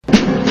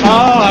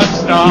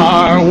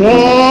Star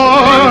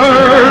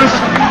Wars.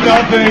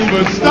 Nothing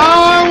but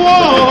Star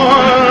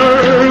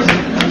Wars.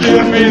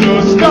 Give me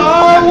the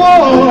Star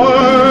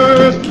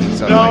Wars.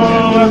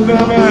 Don't let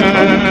them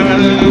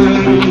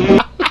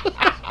end.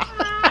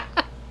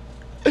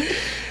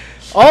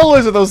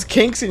 Always with those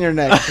kinks in your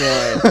neck,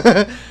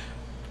 Troy.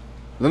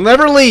 They'll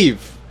never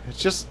leave. It's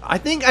just, I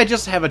think I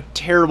just have a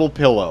terrible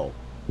pillow.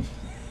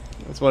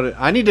 That's what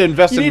I need to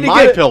invest in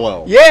my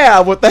pillow. Yeah,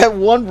 with that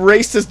one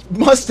racist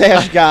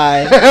mustache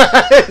guy.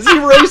 Is he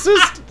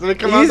racist? Did it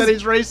come out that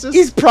he's racist?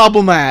 He's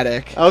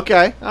problematic.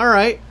 Okay, all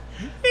right.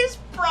 He's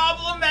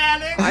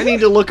problematic. I need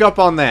to look up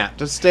on that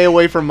to stay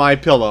away from my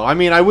pillow. I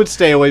mean, I would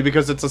stay away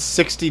because it's a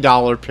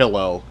 $60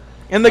 pillow.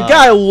 And the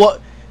guy looks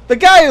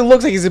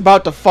like he's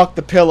about to fuck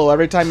the pillow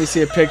every time you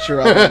see a picture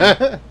of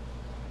him.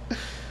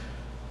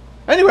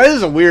 Anyway, this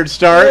is a weird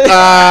start.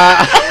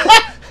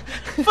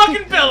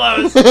 Fucking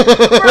pillows. We're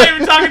not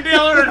even talking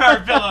Dale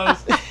Earnhardt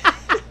pillows.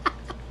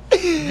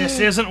 This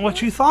isn't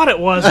what you thought it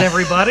was,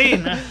 everybody.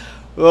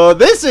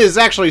 This is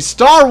actually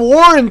Star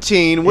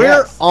Warrantine.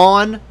 We're Yes.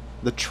 on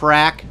the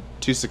track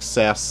to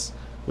success.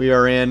 We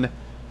are in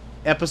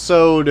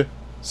episode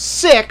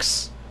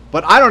 6,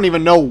 but I don't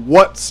even know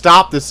what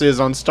stop this is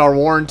on Star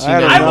Warrantine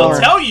I I anymore. will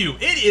tell you,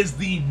 it is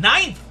the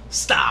 9th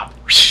stop.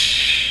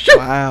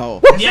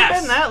 Wow. Has Yes. it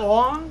been that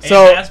long?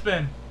 So- It has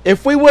been.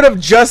 If we would have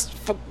just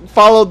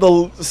followed the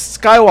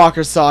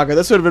Skywalker saga,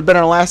 this would have been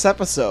our last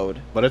episode.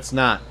 But it's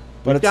not.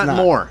 But We've it's got not.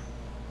 more.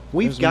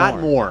 We've There's got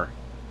more. more.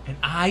 And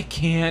I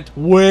can't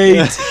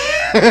wait.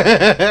 We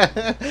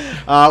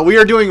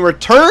are doing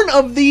Return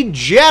of the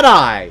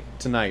Jedi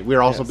tonight. We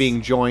are also Yes.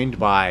 being joined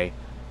by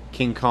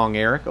King Kong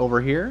Eric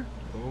over here.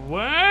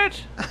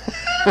 What?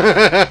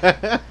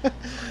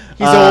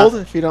 He's old,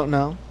 if you don't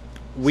know.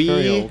 We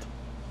very old.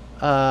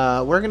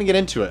 we're gonna get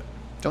into it.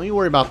 Don't you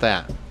worry about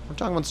that. We're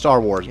talking about Star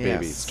Wars,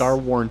 baby. Yes. Star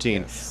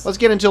Warrantine. Yes. Let's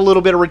get into a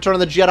little bit of Return of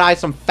the Jedi.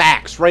 Some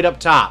facts right up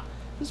top.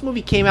 This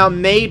movie came out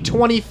May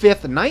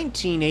 25th,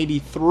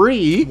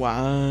 1983.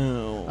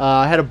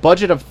 Wow. Had a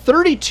budget of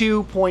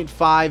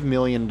 $32.5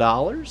 million.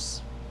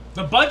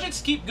 The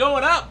budgets keep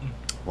going up.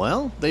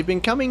 Well, they've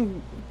been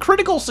coming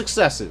critical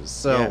successes,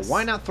 so Yes.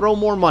 why not throw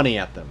more money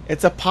at them?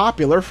 It's a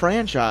popular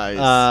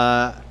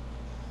franchise.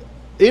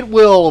 It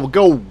will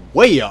go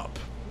way up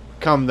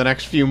come the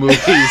next few movies.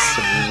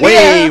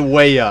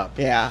 way up.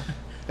 yeah.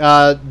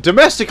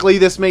 Domestically,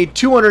 this made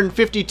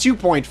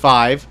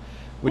 $252.5,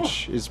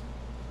 which is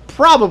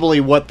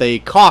probably what they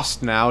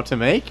cost now to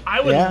make.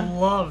 I would Yeah.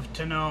 love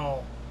to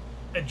know,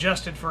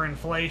 adjusted for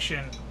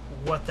inflation,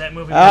 what that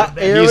movie would have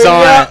been. Here He's we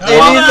on go. it.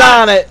 And he's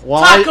on it.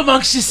 While Talk I,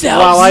 amongst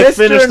yourselves. while I Mr.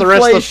 finish the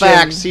rest of the Inflation.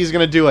 facts, he's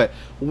going to do it.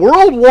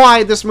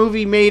 Worldwide, this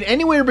movie made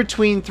anywhere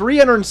between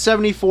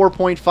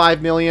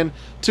 $374.5 million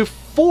to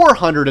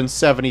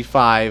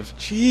 $475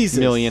 Jesus.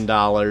 million.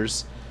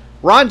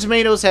 Rotten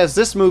Tomatoes has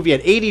this movie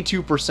at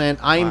 82%,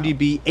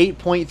 IMDb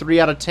 8.3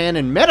 out of 10,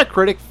 and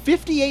Metacritic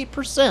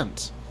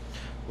 58%.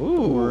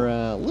 Ooh. We're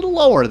a little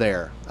lower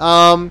there.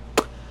 So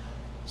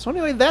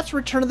anyway, that's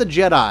Return of the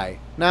Jedi.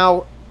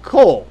 Now,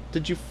 Cole,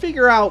 did you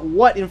figure out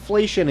what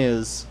inflation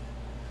is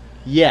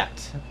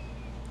yet?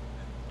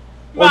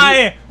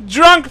 My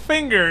drunk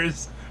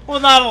fingers will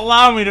not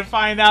allow me to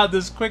find out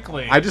this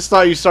quickly. I just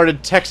thought you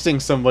started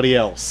texting somebody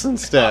else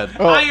instead.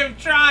 I am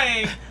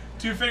trying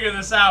to figure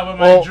this out, but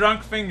my Well-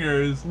 drunk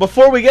fingers.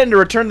 Before we get into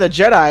Return of the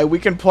Jedi, we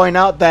can point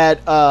out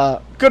that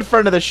good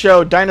friend of the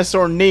show,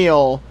 Dinosaur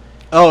Neil,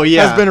 Oh,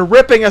 yeah. has been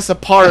ripping us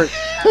apart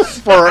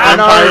for on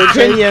our Empire.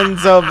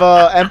 opinions of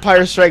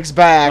Empire Strikes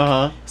Back.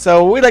 Uh-huh.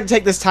 So we'd like to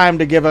take this time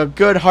to give a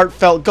good,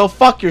 heartfelt "go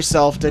fuck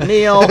yourself" to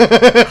Neil.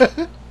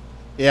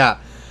 Yeah.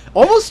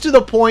 Almost to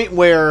the point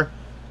where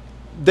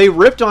they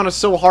ripped on us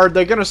so hard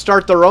they're going to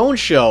start their own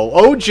show,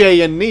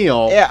 OJ and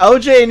Neil. Yeah,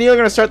 OJ and Neil are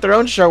going to start their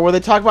own show where they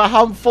talk about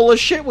how full of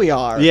shit we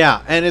are.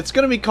 Yeah, and it's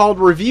going to be called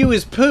Review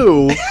is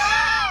Poo.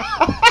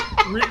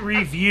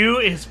 Review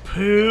is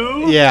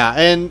poo. Yeah,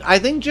 and I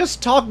think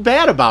just talk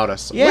bad about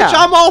us, Yeah. which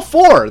I'm all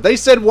for. They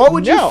said, what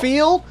would No. you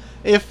feel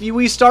if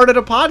we started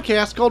a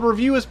podcast called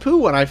Review is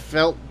Poo? And I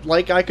felt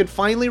like I could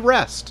finally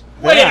rest.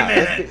 Wait Yeah, a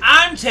minute. it's-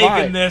 I'm taking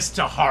fine. this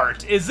to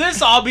heart. Is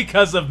this all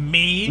because of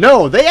me?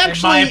 No, they my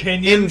actually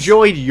opinions?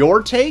 enjoyed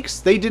your takes.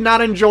 They did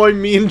not enjoy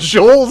me and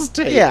Joel's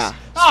takes. Yeah.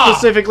 Oh.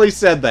 Specifically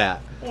said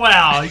that.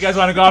 Well, you guys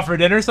want to go out for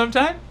dinner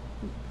sometime?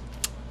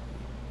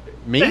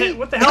 Me?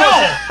 What the hell is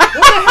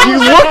that? You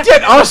looked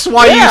at us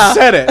while Yeah. you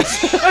said it.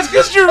 That's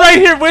because you're right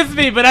here with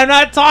me, but I'm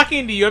not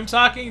talking to you. I'm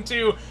talking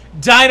to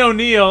Dino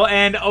Neil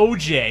and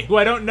OJ, who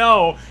I don't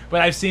know,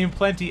 but I've seen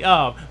plenty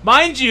of.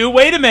 Mind you,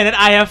 wait a minute,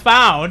 I have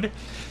found...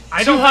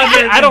 I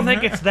don't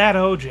think it's that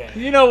OJ.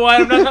 You know what?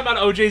 I'm not talking about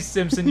O.J.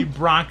 Simpson, you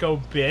Bronco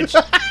bitch.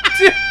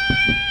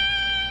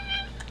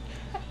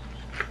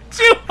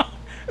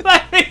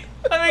 Let me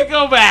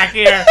go back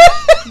here.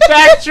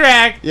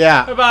 Backtrack.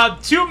 Yeah.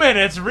 About 2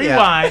 minutes.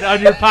 Rewind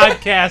on your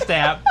podcast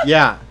app.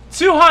 Yeah.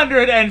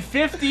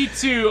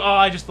 252. Oh,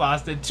 I just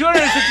lost it.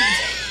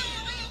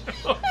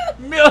 $252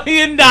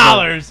 million in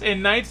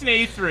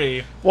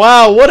 1983.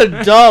 Wow, what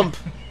a dump.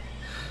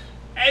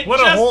 And What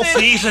a whole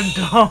Justin- season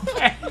dump.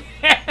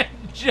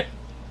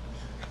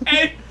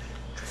 and,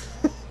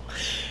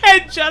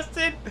 and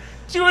Justin,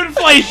 to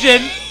inflation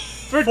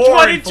for For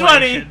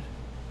 2020. inflation.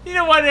 You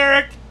know what,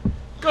 Eric?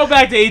 Go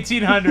back to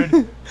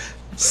 1800.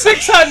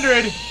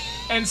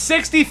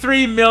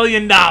 $663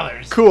 million.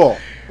 Cool.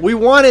 We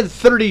wanted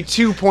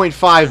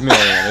 32.5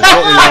 million. Is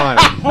what we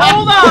wanted.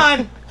 Hold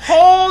on.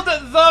 Hold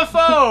the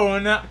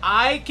phone.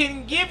 I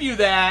can give you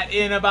that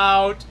in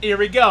about, here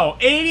we go,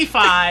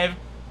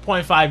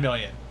 85.5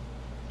 million.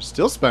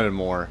 Still spending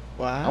more.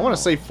 Wow. I want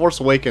to say Force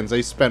Awakens,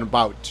 they spent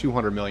about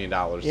 $200 million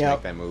to Yep.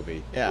 make that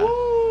movie. Yeah.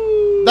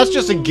 That's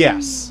just a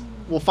guess.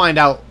 We'll find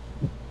out.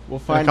 We'll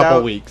find couple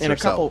out weeks in or a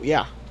so. couple.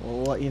 Yeah,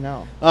 we'll let you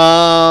know.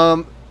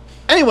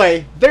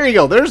 Anyway, there you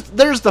go.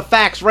 There's the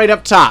facts right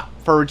up top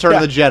for Return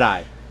of the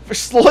Jedi.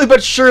 Slowly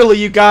but surely,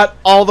 you got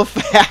all the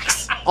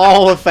facts.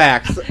 All the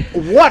facts.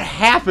 What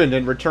happened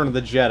in Return of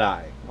the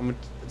Jedi? I'm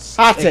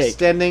Hot take.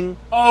 extending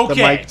Okay.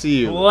 the mic to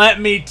you.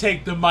 Let me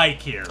take the mic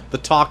here. The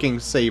talking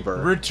saber.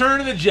 Return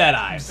of the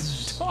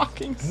Jedi.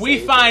 Talking. We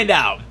find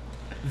out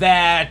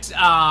that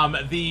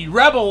the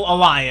Rebel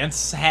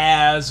Alliance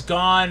has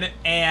gone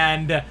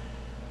and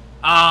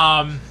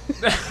oh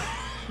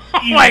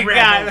You my rebel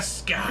God.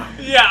 scum.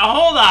 Yeah,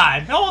 hold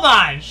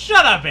on.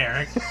 Shut up,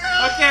 Eric.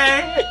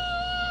 Okay.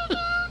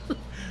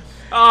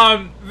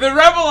 The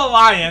Rebel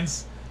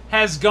Alliance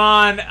has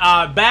gone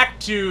back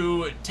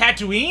to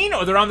Tatooine,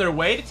 or they're on their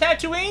way to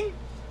Tatooine.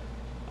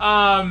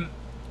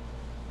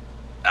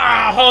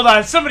 Hold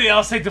on. Somebody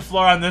else take the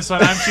floor on this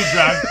one. I'm too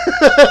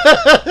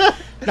drunk.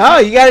 No,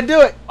 you got to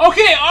do it.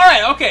 Okay, all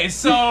right. Okay,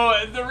 so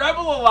the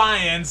Rebel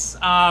Alliance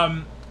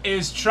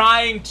is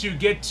trying to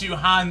get to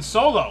Han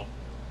Solo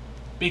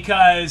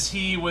because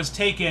he was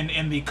taken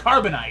in the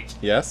carbonite.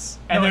 Yes.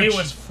 And No, they're he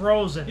was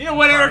frozen. You know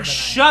what, in Eric? carbonite.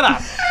 Shut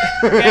up.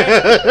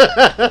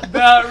 Okay?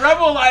 The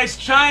Rebel Alliance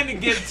trying to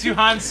get to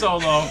Han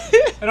Solo.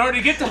 In order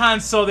to get to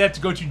Han Solo, they have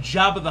to go to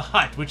Jabba the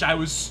Hutt, which I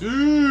was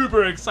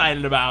super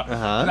excited about.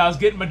 Uh-huh. And I was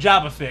getting my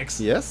Jabba fix.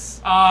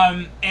 Yes.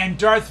 And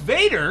Darth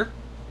Vader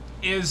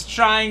is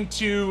trying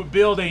to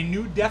build a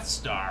new Death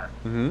Star.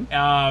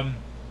 Mm-hmm.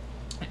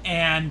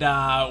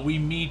 And we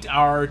meet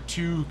our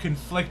two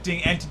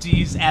conflicting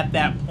entities at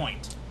that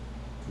point.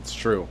 It's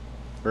true.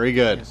 Very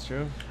good. That's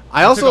true.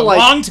 I Took also a like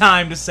long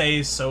time to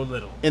say so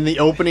little. in the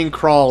opening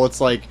crawl, it's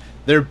like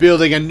they're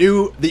building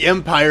the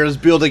Empire is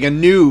building a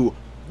new,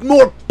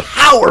 more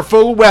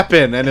powerful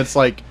weapon, and it's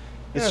like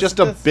it's Yeah, just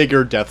a that's-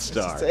 bigger Death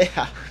Star.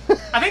 Yeah.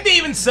 I think they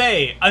even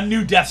say a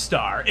new Death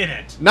Star in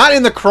it. Not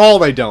in the crawl,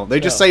 they don't. They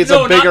just No. say it's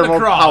No, a not in bigger, the more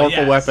crawl,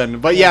 powerful yes. weapon.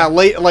 But yeah,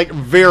 late, like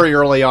very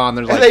early on,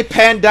 there's And like they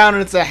pan down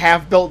and it's a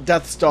half-built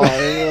Death Star.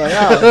 And you're like,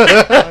 oh,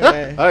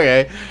 okay.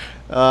 okay,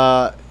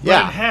 But it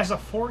yeah, has a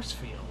force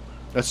field.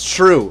 that's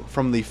true.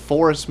 From the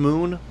forest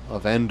moon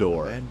of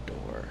Endor.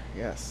 Endor,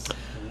 yes.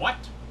 What?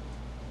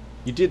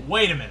 You did.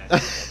 Wait a minute.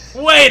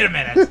 Wait a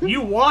minute.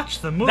 You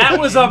watched the movie. That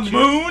was a didn't you?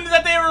 moon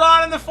that they were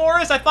on in the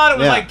forest? I thought it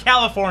was Yeah. like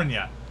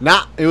California.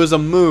 It was a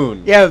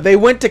moon. Yeah, they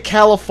went to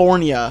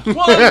California.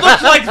 Well, it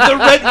looked like the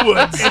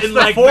redwoods It's in the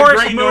like the forest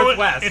Great moon.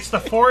 Northwest. It's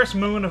the forest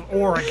moon of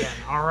Oregon.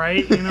 All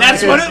right. You know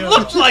That's what it you're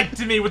looked doing. like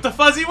to me with the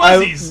fuzzy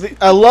wuzzies.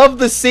 I love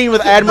the scene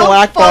with Admiral The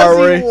Akbar. fuzzy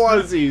Where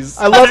wuzzies.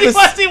 I love Fuzzy this.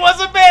 Wuzzy was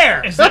a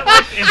bear. Is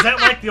that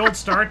like the old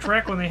Star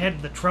Trek when they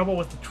had the trouble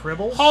with the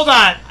tribbles? Hold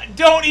on.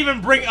 Don't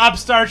even bring up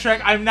Star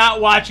Trek. I'm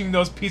not watching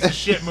those piece of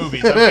shit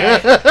movies,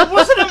 okay? It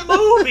wasn't a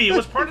movie. It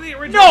was part of the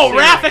original. No, series.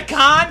 Wrath of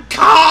Khan?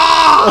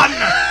 Khan!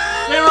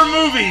 They were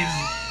movies.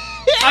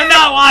 I'm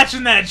not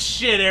watching that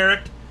shit,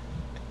 Eric.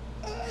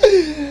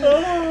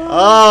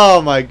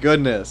 Oh my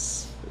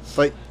goodness.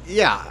 But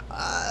yeah,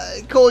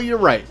 Cole, you're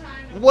right.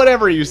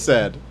 Whatever you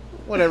said,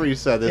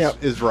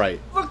 Yep. is right.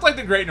 Looked like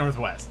the Great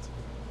Northwest.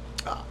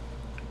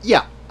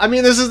 Yeah, I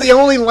mean, this is the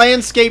only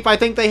landscape I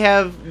think they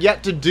have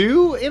yet to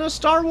do in a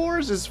Star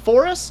Wars is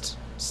forest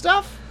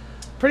stuff.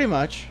 Pretty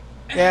much.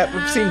 Yeah,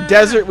 we've seen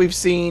desert, we've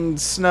seen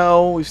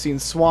snow, we've seen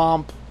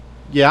swamp,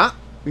 Yeah,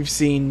 we've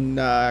seen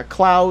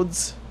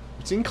clouds.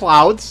 we've seen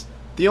clouds.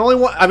 The only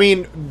one, I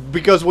mean,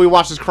 because we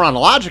watched this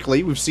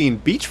chronologically, we've seen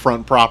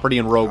beachfront property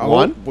in Rogue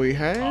One. We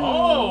have.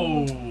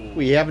 Oh.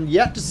 We haven't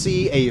yet to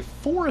see a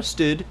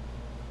forested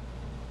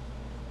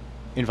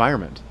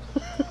environment.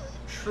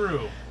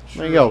 True.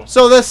 There you go.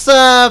 So this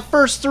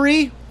first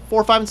 3,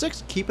 4, 5, and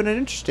 6, keeping it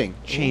interesting.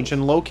 Change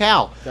in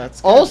locale.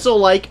 That's good. Also,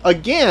 like,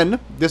 again,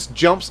 this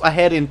jumps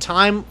ahead in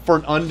time for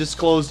an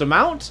undisclosed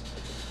amount.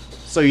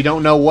 So you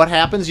don't know what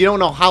happens. You don't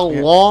know how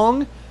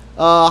long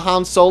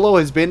Han Solo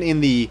has been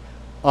in the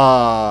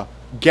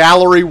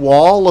gallery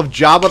wall of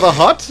Jabba the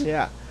Hutt.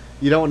 Yeah.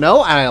 You don't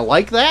know, and I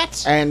like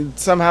that. And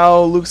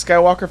somehow Luke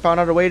Skywalker found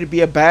out a way to be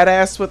a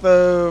badass with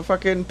a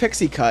fucking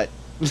pixie cut.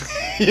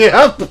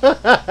 Yep.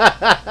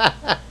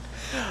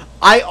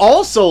 I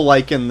also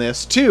like in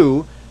this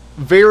too,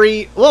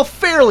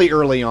 fairly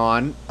early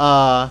on.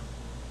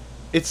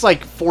 It's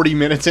like 40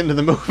 minutes into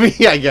the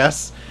movie, I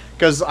guess,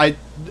 because I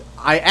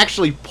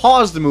actually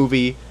paused the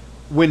movie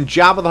when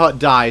Jabba the Hutt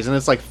dies, and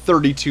it's like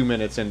 32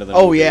 minutes into the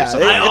movie. Oh, yeah. or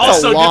something I It's like a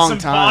also long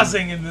did some time.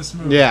 pausing in this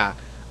movie. yeah.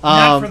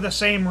 Not for the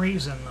same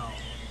reason,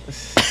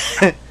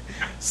 though.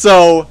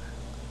 So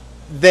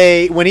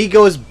when he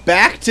goes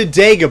back to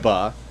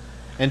Dagobah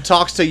and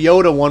talks to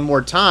Yoda one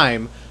more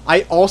time,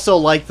 I also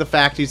like the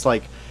fact he's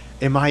like,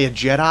 "Am I a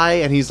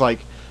Jedi?" And he's like,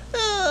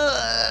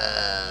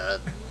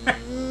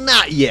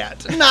 "Not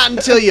yet. Not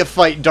until you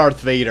fight Darth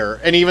Vader."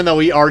 And even though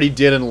he already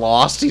did and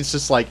lost, he's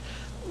just like,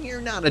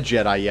 "You're not a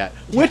Jedi yet,"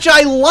 which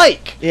I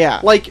like. Yeah.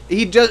 Like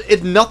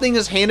nothing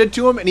is handed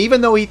to him, and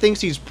even though he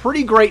thinks he's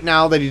pretty great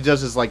now that he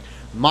does his like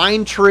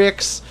mind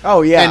tricks.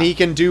 Oh, yeah. And he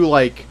can do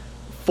like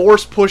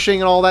force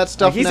pushing and all that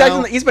stuff. He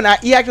now.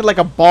 acted like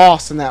a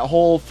boss in that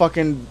whole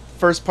fucking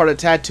first part of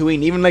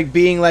Tatooine. Even like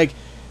being like,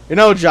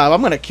 Job,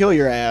 I'm gonna kill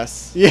your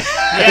ass. Yeah,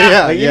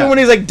 yeah, Like, even when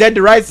he's like dead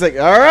to rights, it's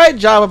like, all right,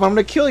 Job, I'm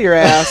gonna kill your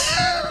ass.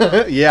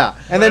 yeah.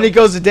 And then he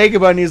goes to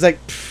Dagobah and he's like,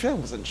 that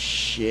wasn't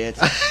shit.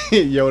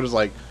 Yoda's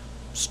like,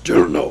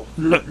 Still no.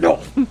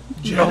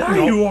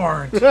 Jedi, you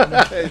aren't.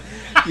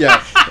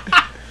 yeah,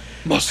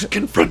 Must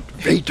confront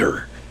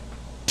Vader.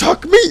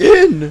 Tuck me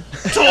in.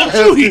 Told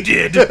you he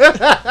did.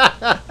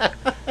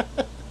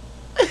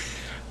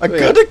 I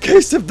got a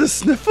case of the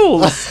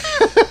sniffles.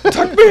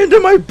 Tuck me into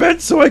my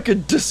bed so I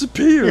could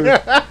disappear.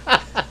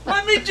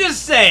 Let me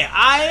just say,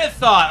 I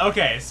thought,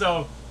 okay,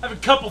 so I have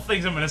a couple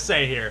things I'm going to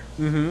say here.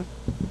 Mm-hmm.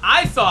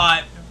 I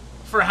thought,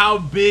 for how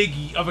big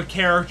of a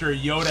character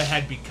Yoda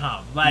had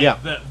become, like Yeah.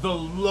 the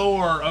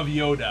lore of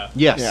Yoda,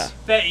 yes, Yeah.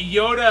 that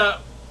Yoda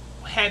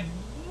had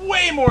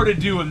way more to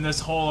do in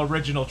this whole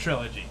original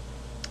trilogy.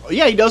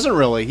 yeah. He doesn't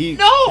really.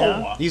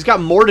 No! He's got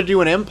more to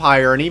do in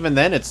Empire, and even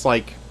then, it's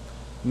like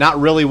not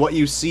really what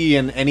you see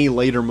in any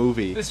later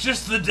movie. It's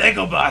just the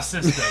Dagobah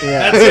system.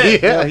 Yeah. That's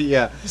it. yeah,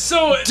 yeah.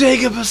 So,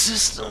 Dagobah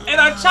system. and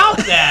on top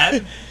of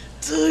that,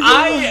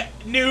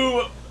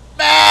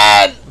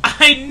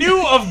 I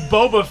knew of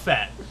Boba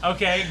Fett,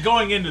 okay,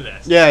 going into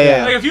this. Yeah,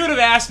 yeah. Like, if you would have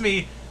asked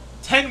me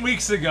 10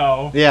 weeks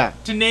ago Yeah.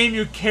 to name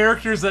you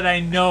characters that I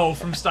know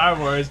from Star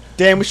Wars,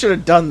 Damn, we should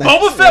have done that.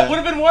 Boba Fett would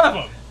have been one of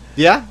them.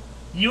 Yeah.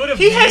 You would have.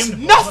 He has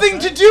named nothing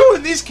Boba to Fett? do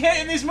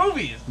in these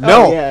movies.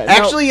 No, yeah, no.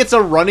 actually, it's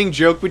a running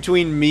joke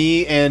between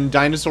me and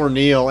Dinosaur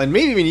Neil, and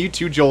maybe even you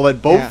too, Joel,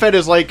 that Boba Yeah. Fett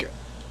is like,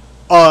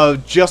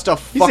 just a a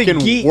fucking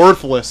geek.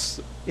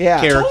 worthless Yeah.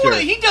 character.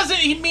 Totally,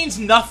 he means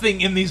nothing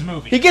in these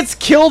movies. He gets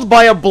killed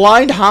by a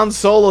blind Han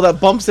Solo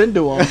that bumps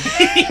into him.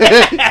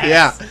 Yes.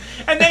 Yeah.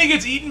 And then he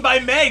gets eaten by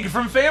Meg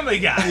from Family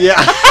Guy. Yeah,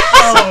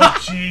 Oh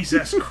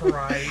Jesus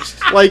Christ!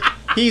 like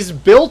he's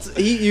built.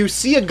 You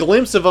see a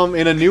glimpse of him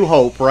in A New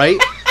Hope, right?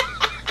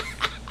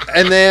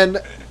 And then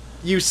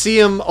you see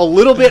him a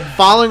little bit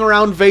following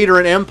around Vader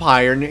in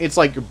Empire, and it's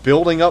like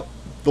building up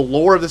the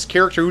lore of this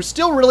character who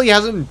still really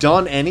hasn't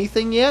done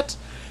anything yet.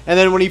 And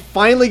then when he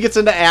finally gets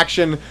into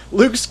action,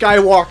 Luke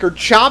Skywalker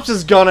chops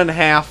his gun in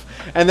half,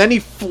 and then he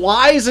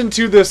flies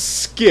into this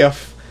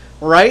skiff,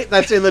 right?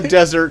 That's in the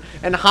desert,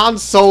 and Han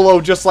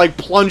Solo just like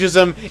plunges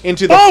him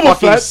into the Boba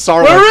fucking Fett,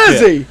 Sarlacc where is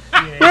pit. he?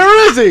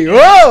 Where is he?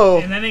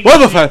 Whoa! And then he Boba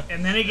gets, Fett.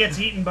 and then he gets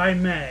eaten by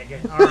Meg.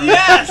 All right.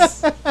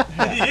 Yes!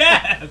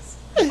 Yes!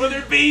 With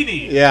her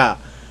beanie. Yeah.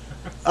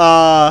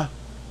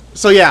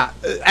 So yeah,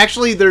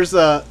 actually, there's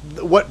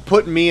what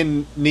put me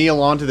and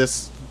Neil onto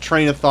this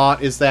train of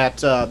thought is that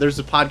there's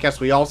a podcast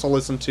we also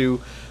listen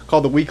to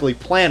called The Weekly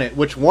Planet,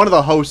 which one of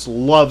the hosts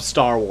loves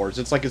Star Wars.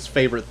 It's like his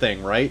favorite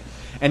thing, right?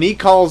 And he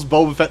calls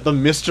Boba Fett the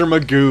Mr.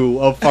 Magoo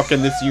of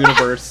fucking this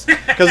universe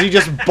because he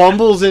just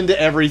bumbles into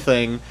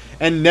everything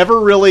and never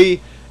really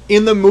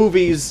in the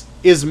movies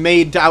is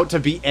made out to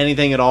be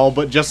anything at all,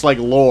 but just like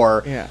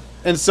lore. Yeah.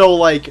 And so,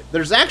 like,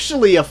 there's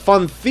actually a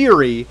fun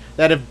theory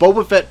that if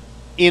Boba Fett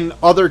in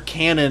other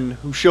canon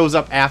who shows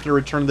up after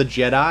Return of the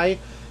Jedi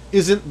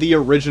isn't the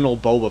original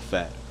Boba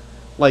Fett.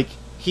 Like,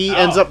 he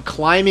ends up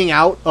climbing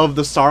out of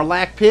the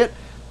Sarlacc pit,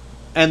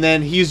 and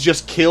then he's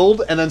just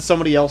killed, and then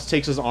somebody else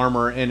takes his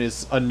armor and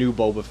is a new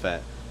Boba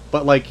Fett.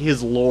 But, like,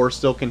 his lore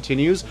still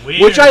continues.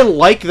 Weird. Which I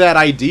like that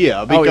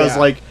idea, because, yeah.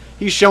 like,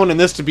 he's shown in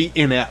this to be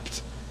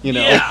inept. You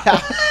know?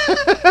 Yeah.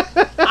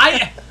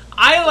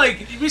 I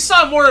like, we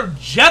saw more of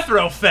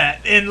Jethro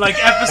Fett in like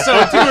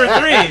episode 2 or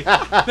 3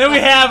 than we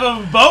have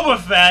of Boba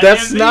Fett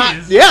That's in not,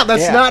 these. yeah,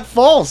 that's Yeah. not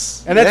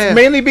false. And that's Yeah.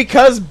 mainly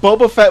because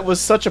Boba Fett was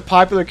such a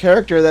popular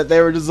character that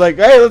they were just like,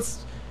 hey, let's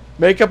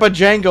make up a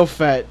Jango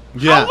Fett.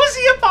 How was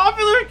he a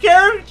popular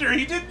character?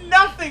 He did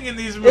nothing in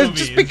these movies. It's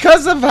just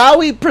because of how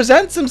he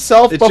presents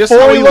himself It's just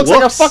before how he he looks like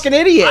a looks. fucking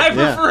idiot. I Yeah.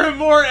 prefer him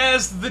more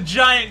as the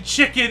giant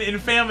chicken in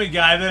Family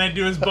Guy than I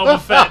do as Boba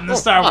Fett in the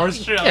Star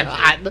Wars trilogy.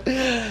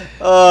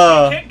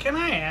 Can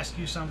I ask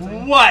you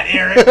something? What,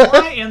 Eric?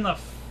 Why in the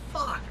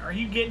fuck are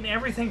you getting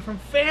everything from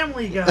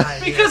Family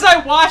Guy? Because I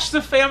watched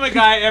the Family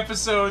Guy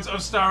episodes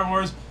of Star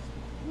Wars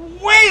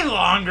way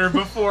longer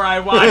before I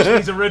watched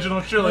these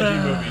original trilogy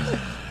movies.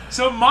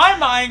 So my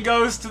mind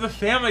goes to the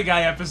Family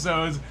Guy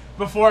episodes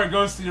before it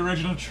goes to the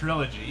original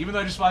trilogy. Even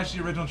though I just watched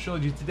the original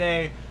trilogy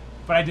today,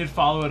 but I did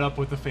follow it up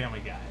with the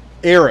Family Guy.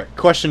 Eric,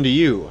 question to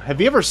you. Have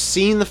you ever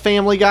seen the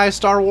Family Guy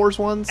Star Wars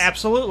ones?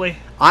 Absolutely.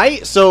 I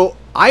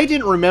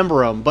didn't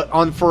remember them, but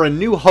for A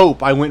New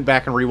Hope, I went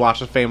back and rewatched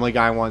the Family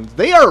Guy ones.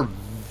 They are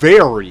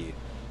very,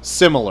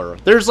 similar.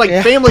 There's like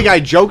Yeah. Family Guy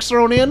jokes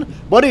thrown in,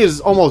 but it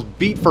is almost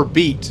beat for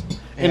beat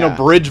an Yeah.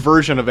 abridged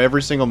version of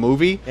every single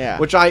movie, Yeah.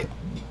 which I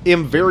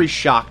am very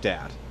shocked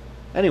at.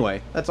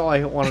 Anyway, that's all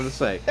I wanted to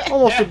say.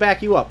 Almost to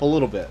back you up a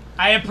little bit.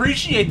 I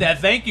appreciate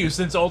that. Thank you,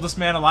 since oldest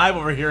man alive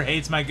over here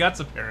hates my guts,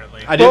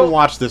 apparently. I didn't Well-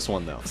 watch this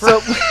one though. So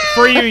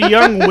For you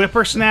young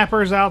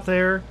whippersnappers out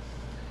there,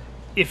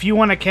 if you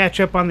want to catch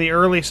up on the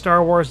early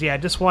Star Wars, yeah,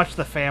 just watch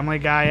the Family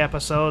Guy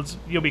episodes.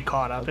 You'll be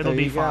caught up. It'll there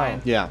be you go.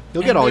 fine. Yeah,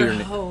 you'll get all your.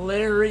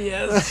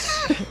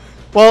 hilarious.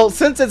 well,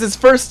 since it's his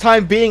first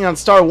time being on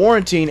Star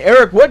Warrantine,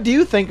 Eric, what do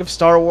you think of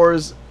Star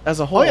Wars as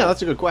a whole? Oh yeah,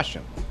 that's a good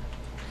question.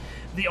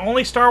 The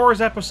only Star Wars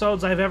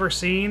episodes I've ever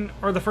seen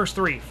are the first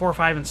 3, 4,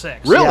 5, and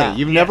 6. Really, Yeah.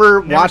 you've Yeah, never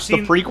never watched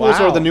seen- the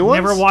prequels or Wow. the new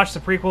ones? Never watched the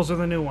prequels or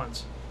the new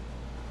ones.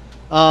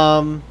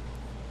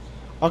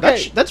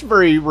 Okay. That's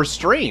very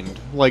restrained,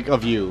 like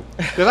of you,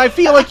 because I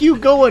feel like you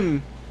go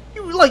and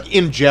you like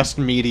ingest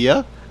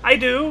media. I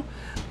do,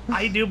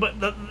 but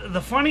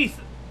the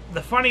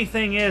funny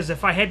thing is,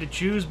 if I had to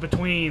choose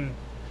between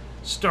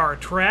Star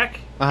Trek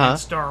Uh-huh. and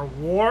Star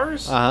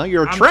Wars,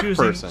 You're a I'm Trek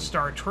choosing person.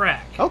 Star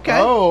Trek. Okay.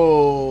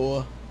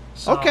 Oh.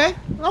 So- Okay.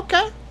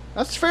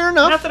 That's fair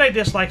enough. Not that I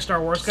dislike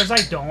Star Wars, because I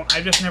don't.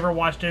 I've just never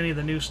watched any of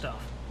the new stuff.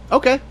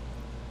 Okay.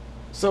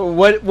 So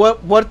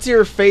what's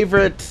your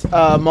favorite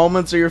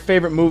moments or your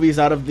favorite movies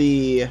out of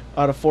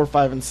 4,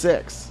 5, and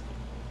 6?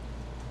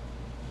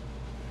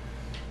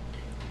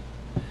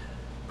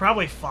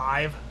 Probably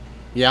 5.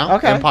 Yeah.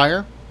 Okay.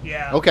 Empire.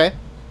 Yeah. Okay.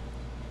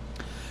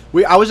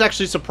 I was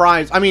actually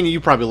surprised. I mean, you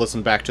probably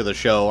listened back to the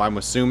show, I'm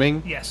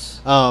assuming. Yes.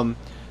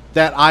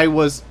 That I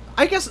was,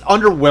 I guess,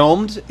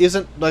 underwhelmed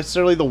isn't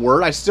necessarily the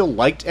word. I still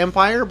liked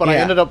Empire, but I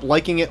Yeah. ended up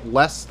liking it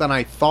less than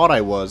I thought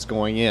I was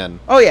going in.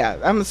 Oh yeah,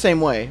 I'm the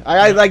same way.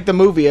 I like the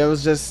movie. I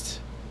was just,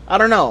 I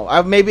don't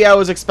know. Maybe I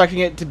was expecting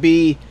it to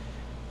be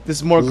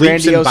this more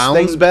Leaps and grandiose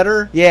bounds thing.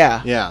 better.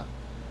 Yeah, Yeah.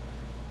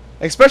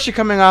 especially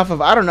coming off of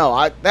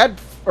that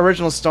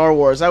original Star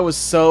Wars. I was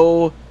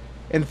so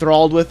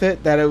enthralled with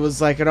it that it was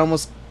like I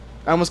almost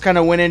kind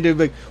of went into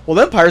like, well,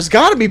 Empire's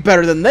got to be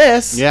better than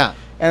this. Yeah.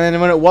 And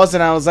then when it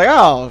wasn't, I was like,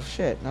 oh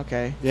shit,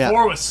 okay. Yeah.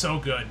 4 was so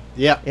good.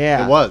 Yeah.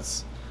 Yeah. It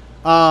was.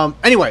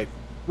 Anyway,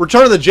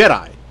 Return of the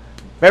Jedi.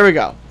 There we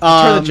go.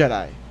 Return of the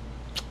Jedi.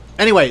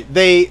 Anyway,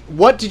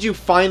 what did you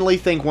finally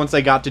think once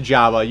they got to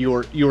Jabba? You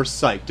were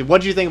psyched.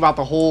 What did you think about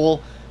the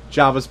whole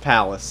Jabba's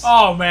palace?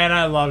 Oh man,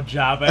 I love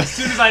Jabba. As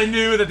soon as I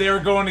knew that they were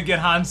going to get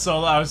Han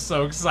Solo, I was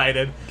so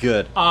excited.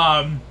 Good.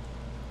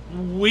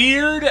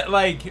 Weird,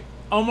 like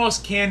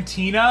almost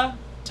cantina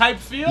type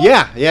feel.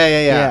 Yeah.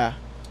 Yeah.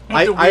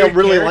 With the I weird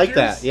really like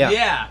characters. that. Yeah.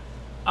 Yeah.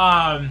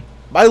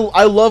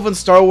 I love when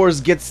Star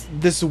Wars gets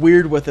this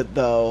weird with it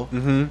though,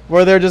 Mm-hmm.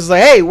 where they're just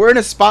like, hey, we're in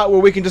a spot where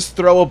we can just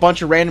throw a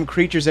bunch of random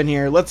creatures in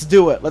here. Let's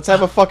do it. Let's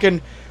have a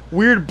fucking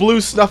weird blue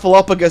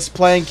Snuffleupagus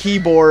playing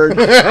keyboard.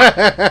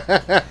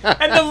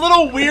 And the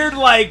little weird,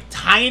 like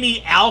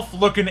tiny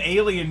Alf-looking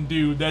alien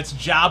dude that's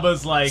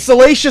Jabba's like.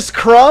 Salacious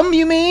Crumb,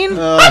 you mean?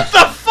 What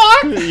the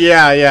fuck?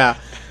 Yeah.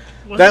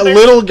 Wasn't That there-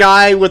 little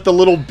guy with the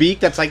little beak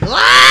that's like.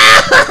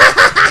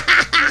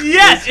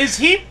 Yes. Is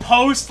he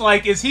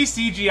Is he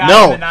CGI?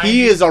 No, in the 90s?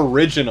 he is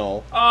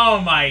original, Oh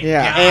my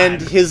Yeah. god.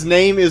 and his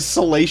name is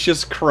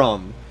Salacious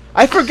Crumb.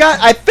 I forgot.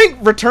 I think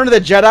Return of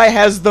the Jedi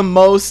has the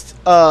most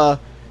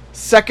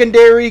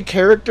secondary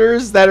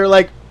characters that are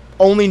like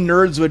only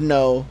nerds would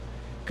know.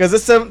 Because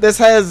this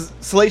has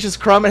Salacious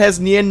Crumb. It has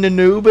Nien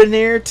Nunub in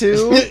here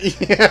too.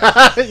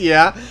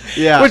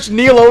 yeah. Which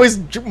Neil always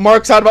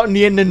marks out about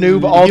Nien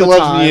Nunub all he the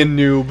loves time. Nien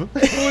Noob.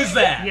 Who is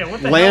that? Yeah,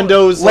 what the hell?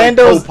 Lando's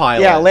Lando's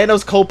co-pilot. Yeah,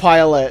 Lando's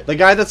co-pilot. The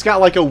guy that's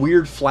got like a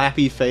weird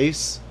flappy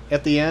face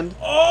at the end.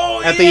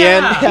 Oh, At the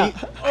end,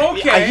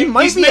 Okay. he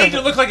might He's be made a-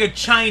 to look like a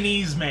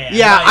Chinese man.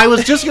 Yeah, Like- I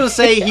was just gonna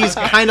say he's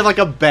kind of like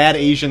a bad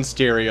Asian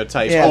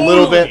stereotype, Yeah. a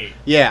little bit. Totally.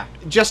 Yeah,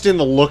 just in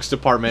the looks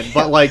department,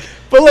 but like,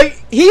 But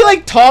like he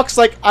like talks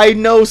like I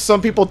know some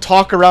people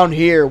talk around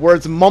here, where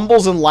it's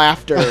mumbles and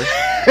laughter.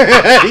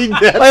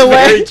 that's Like,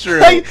 very true.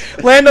 Like,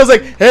 Lando's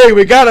like, "Hey,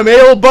 we got him,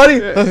 hey, old buddy."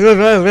 Oh,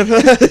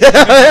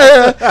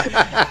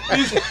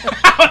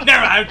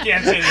 never. I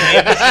can't say the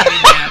name. Of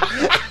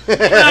the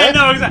man. I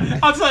know exactly.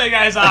 I'll tell you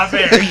guys off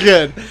air.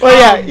 Good. Well,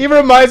 yeah, he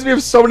reminds me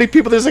of so many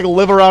people that just like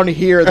live around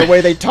here, the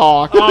way they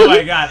talk. Oh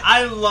my god,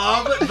 I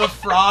love the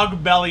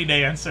frog belly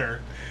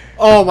dancer.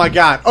 Oh my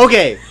god.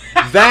 Okay,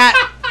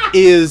 that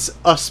is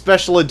a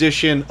special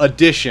edition.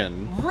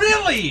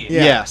 Really?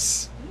 Yeah.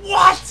 Yes.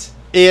 What?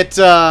 It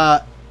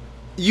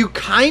you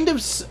kind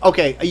of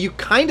you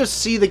kind of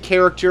see the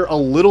character a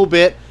little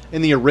bit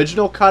in the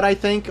original cut, I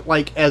think,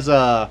 like as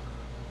a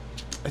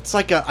I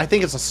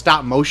think it's a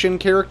stop motion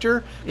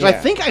character, because I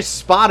Yeah. think I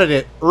spotted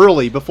it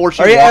early before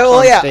she Or, walks yeah, well,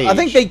 on yeah, stage. I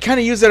think they kind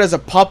of use it as a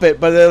puppet,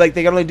 but they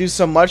can only do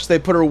so much. They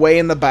put her way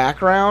in the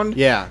background.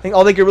 Yeah. I think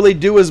all they could really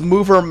do is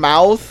move her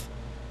mouth,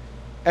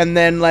 and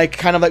then like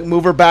kind of like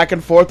move her back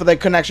and forth, but they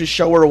couldn't actually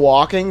show her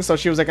walking, so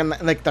she was like in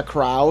like the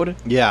crowd.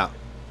 Yeah.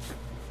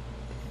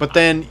 But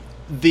then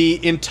the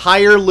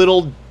entire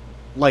little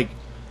like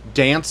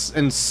dance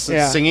and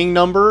Yeah. singing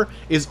number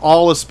is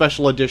all a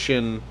special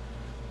edition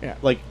Yeah.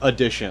 like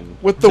edition.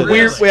 With the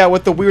Really?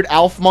 with the weird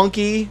Alf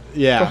monkey.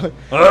 Yeah.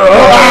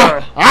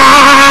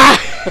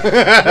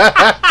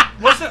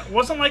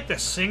 Wasn't like the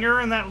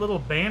singer in that little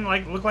band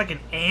like looked like an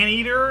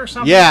anteater or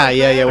something? Yeah, like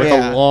yeah, that? yeah, with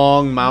Yeah. a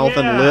long mouth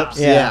and Yeah. lips.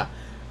 Yeah. Yeah.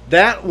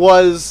 That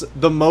was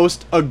the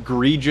most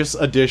egregious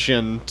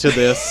addition to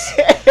this.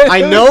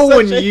 I was know such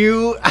when a-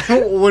 you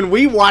when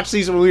we watched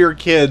these when we were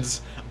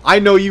kids, I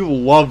know you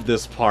loved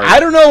this part. I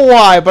don't know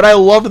why, but I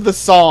loved the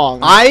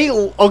song.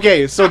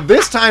 Okay, so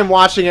this time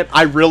watching it,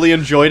 I really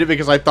enjoyed it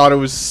because I thought it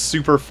was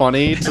super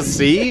funny to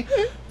see.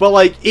 But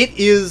like, it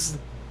is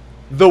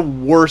the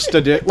worst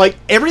addition. Like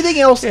everything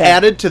else Yeah.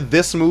 added to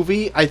this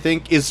movie, I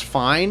think is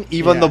fine.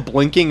 Even Yeah. the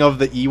blinking of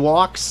the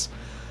Ewoks.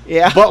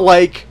 yeah, But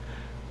like,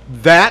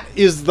 that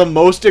is the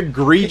most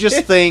egregious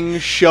thing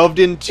shoved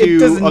into it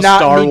does a not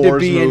Star need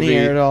Wars to be movie.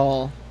 in here at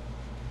all.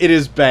 It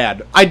is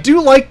bad. I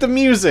do like the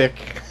music,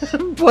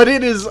 but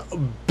it is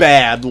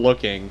bad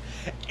looking.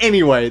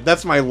 Anyway,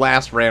 that's my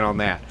last rant on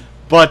that.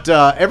 But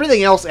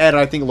everything else added,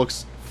 I think,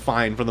 looks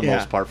fine for the Yeah.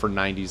 most part for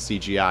 90s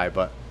CGI.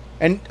 But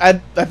And I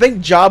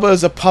think Jabba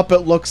as a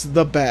puppet looks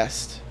the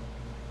best.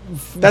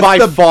 That's by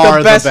the far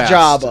the best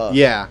Jabba.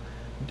 Yeah.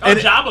 Oh, And-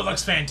 Jabba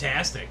looks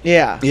fantastic.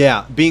 Yeah.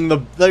 Yeah,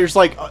 there's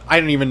like, I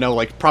don't even know,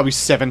 like probably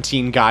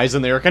 17 guys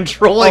in there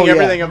controlling Oh, yeah.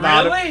 everything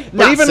about Really? it. But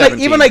Not even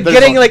 17, like there's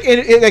getting a- like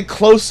in like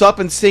close up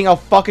and seeing how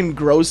fucking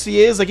gross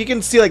he is, like you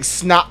can see like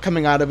snot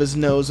coming out of his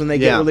nose when they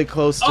get Yeah. really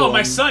close to him. Oh,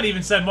 my son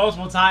even said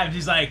multiple times,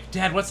 he's like,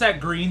 Dad, what's that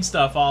green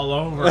stuff all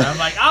over? I'm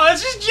like, oh,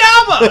 it's just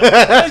Jabba!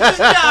 It's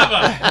just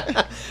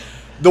Jabba!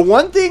 The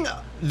one thing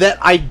that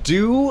I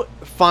do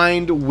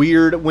find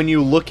weird when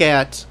you look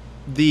at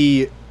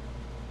the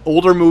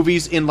older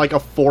movies in like a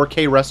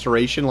 4K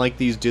restoration like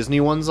these Disney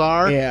ones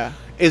are, Yeah.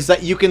 is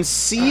that you can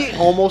see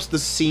almost the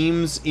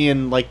seams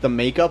in like the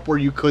makeup where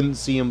you couldn't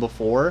see them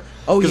before.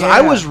 Oh, Because yeah.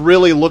 I was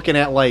really looking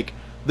at like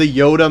the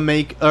Yoda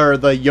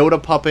the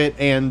Yoda puppet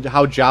and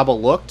how Jabba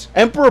looked.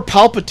 Emperor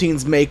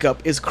Palpatine's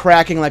makeup is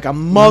cracking like a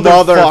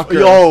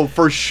motherfucker Oh,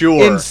 for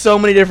sure. in so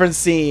many different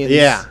scenes.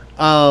 Yeah.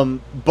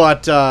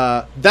 But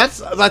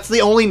that's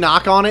the only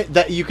knock on it,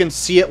 that you can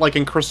see it like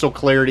in crystal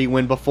clarity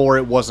when before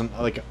it wasn't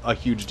like a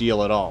huge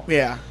deal at all.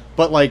 Yeah.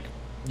 But like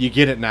you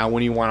get it now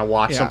when you want to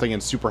watch Yeah. something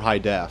in super high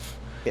def.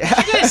 Yeah.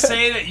 Did you guys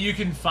say that you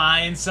can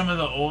find some of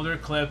the older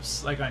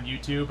clips like on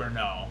YouTube or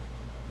no?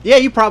 Yeah,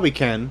 you probably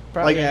can.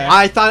 Probably, like yeah.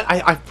 I thought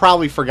I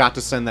probably forgot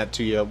to send that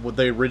to you with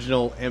the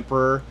original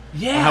Emperor.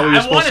 Yeah, how he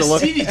was I want supposed to to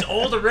look. see these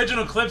old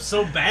original clips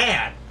so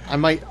bad. I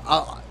might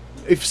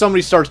if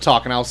somebody starts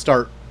talking, I'll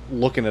start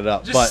looking it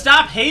up. Just but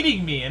stop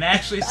hating me and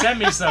actually send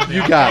me something.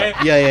 you got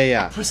okay? it.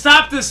 Yeah.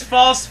 Stop this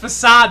false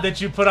facade that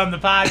you put on the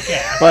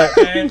podcast. But-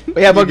 okay?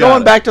 But yeah, but You got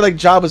going it. back to like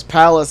Jabba's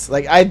palace,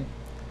 like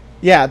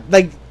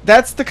like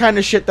that's the kind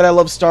of shit that I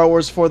love Star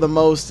Wars for the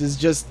most, is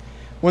just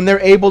when they're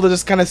able to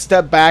just kind of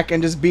step back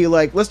and just be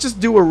like, let's just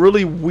do a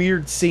really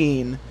weird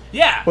scene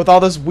Yeah, with all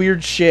this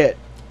weird shit.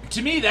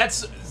 to me,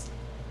 that's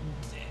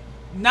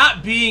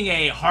not being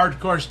a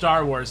hardcore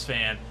Star Wars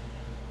fan.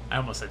 I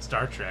almost said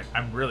Star Trek.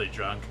 I'm really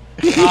drunk.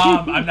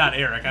 I'm not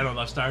Eric. I don't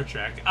love Star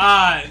Trek.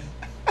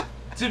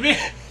 To me,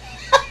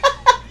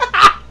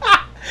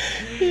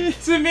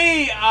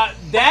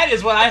 that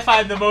is what I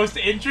find the most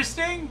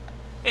interesting,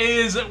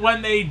 is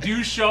when they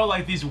do show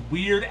like these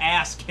weird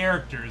ass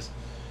characters.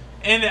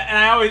 And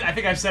I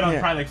think I've said on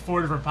Yeah. probably like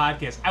 4 different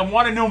podcasts, I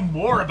want to know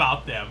more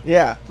about them.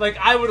 Yeah. Like,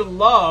 I would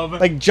love...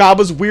 Like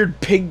Jabba's weird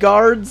pig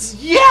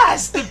guards.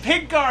 Yes, the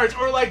pig guards,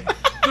 or like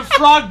the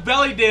frog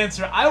belly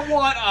dancer. I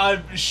want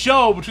a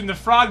show between the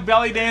frog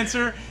belly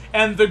dancer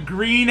and the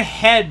green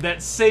head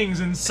that sings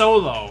in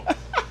Solo.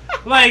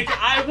 Like,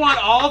 I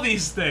want all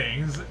these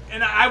things,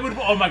 and I would.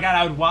 Oh my god,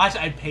 I would watch.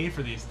 I'd pay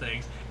for these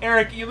things.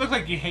 Eric, you look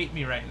like you hate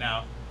me right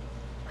now.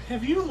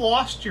 Have you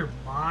lost your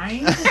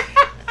mind?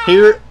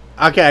 Here,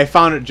 okay, I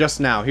found it just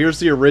now. Here's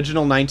the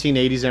original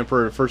 1980s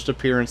Emperor first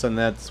appearance, and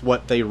that's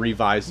what they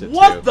revised it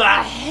What to. the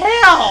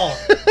hell?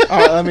 All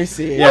right, let me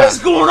see. Yeah. What is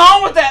going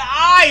on with that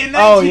eye in 1980?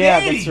 Oh yeah,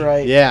 that's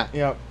right. Yeah.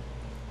 Yep.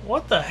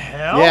 What the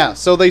hell? Yeah,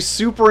 so they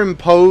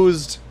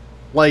superimposed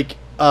like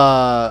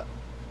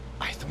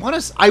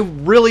I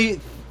really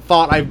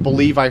thought, I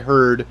believe I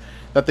heard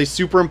that they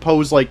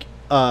superimposed like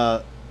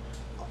a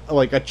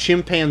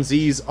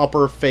chimpanzee's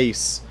upper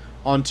face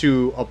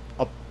onto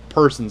a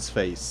person's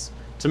face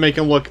to make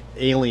him look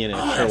alienish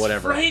Oh, or that's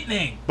whatever.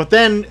 frightening. But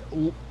then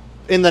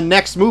in the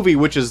next movie,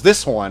 which is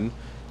this one,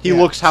 he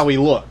Yeah. looks how he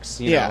looks,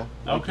 you Yeah.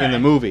 know, like, Okay. in the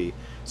movie.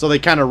 So they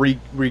kind of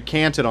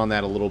recanted on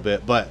that a little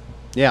bit, but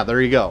yeah,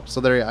 there you go. So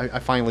there, I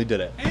finally did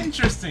it.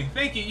 Interesting.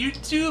 Thank you. You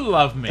do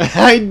love me.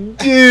 I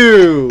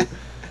do.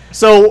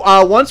 So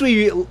once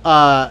we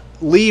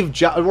leave,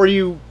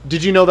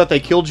 did you know that they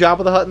killed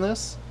Jabba the Hutt in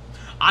this?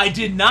 I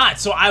did not.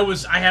 So I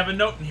have a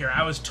note in here.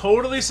 I was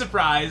totally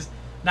surprised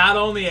not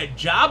only at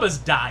Jabba's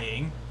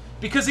dying,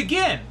 because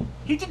again,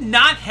 he did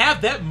not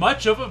have that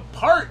much of a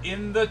part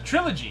in the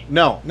trilogy.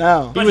 No.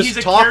 No. But was he's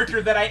a talked-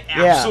 character that I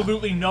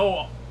absolutely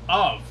know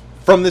of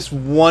from this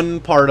one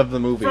part of the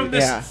movie. From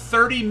this Yeah.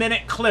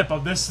 30-minute clip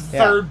of this Yeah.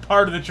 third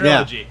part of the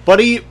trilogy.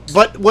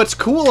 But what's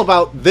cool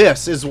about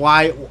this is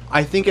why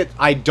I think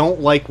I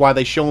don't like why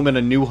they show him in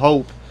A New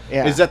Hope.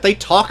 Yeah. Is that they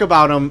talk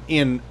about him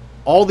in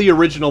all the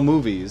original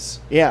movies.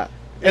 Yeah.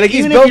 And like,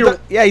 Even if you're-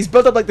 he's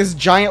built up like this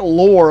giant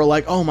lore,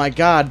 like, oh my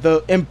god,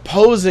 the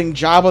imposing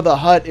Jabba the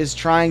Hutt is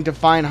trying to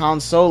find Han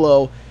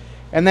Solo.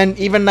 And then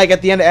even like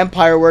at the end of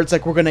Empire where it's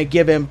like we're gonna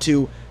give him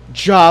to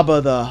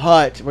Jabba the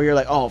Hutt, where you're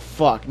like, oh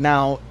fuck,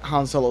 now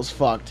Han Solo's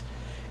fucked.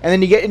 And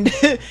then you get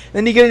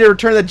into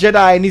Return of the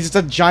Jedi and he's just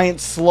a giant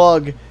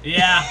slug.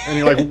 Yeah. And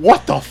you're like,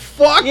 what the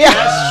fuck? Yeah.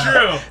 That's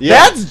true.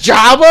 Yeah. That's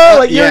Jabba?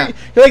 Like Yeah.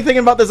 you're like thinking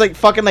about this like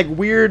fucking like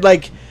weird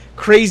like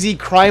crazy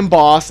crime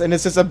boss, and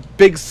it's just a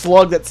big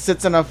slug that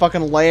sits in a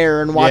fucking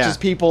lair and watches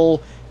Yeah.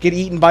 people get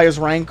eaten by his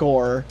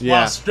rancor.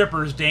 Yeah. While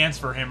strippers dance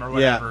for him or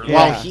Yeah. whatever. Yeah.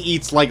 While he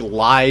eats like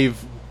live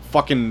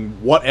fucking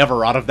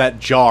whatever out of that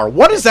jar.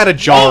 What is that a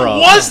jar What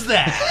of? was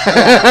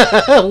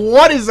that?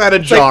 What is that a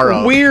It's jar like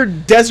of?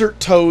 weird desert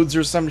toads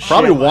or some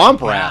Probably shit. womp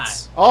God.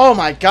 rats. Oh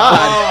my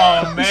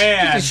god. Oh, I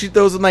man. should shoot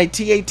those with my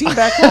T-18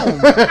 back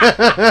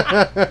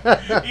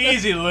home.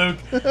 Easy, Luke.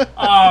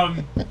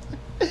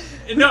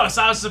 No,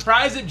 so I was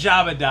surprised at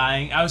Jabba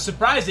dying. I was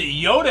surprised at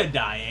Yoda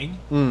dying.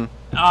 And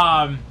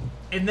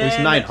then He's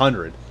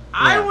 900.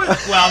 I was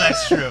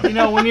that's true. You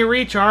know, when you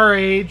reach our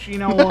age, you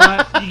know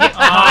what? You get Oh,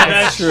 tired.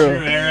 that's true.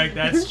 true, Eric.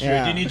 That's true.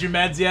 Yeah. Do you need your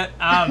meds yet?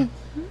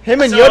 Him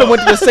and So- Yoda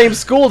went to the same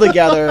school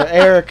together.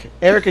 Eric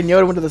and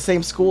Yoda went to the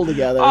same school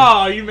together.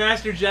 Oh, you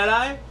Master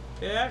Jedi?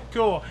 Yeah,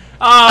 cool.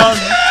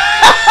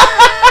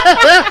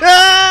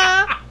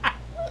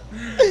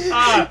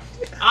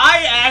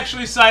 I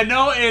actually, so I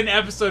know in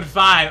episode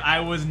 5, I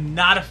was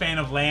not a fan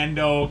of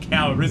Lando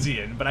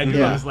Calrissian, but I do know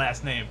Yeah. his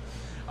last name.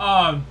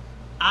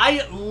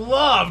 I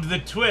loved the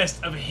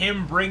twist of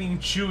him bringing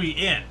Chewie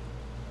in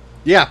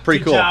Yeah, pretty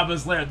to cool.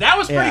 Jabba's lair. That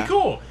was pretty Yeah.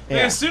 cool. And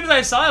Yeah. as soon as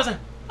I saw it, I was like,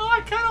 oh,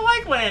 I kind of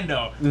like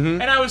Lando. Mm-hmm.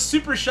 And I was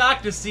super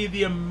shocked to see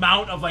the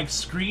amount of like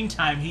screen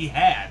time he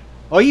had.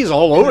 Oh, he's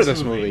all in over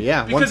this movie.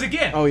 Yeah. Because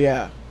again, Oh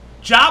yeah.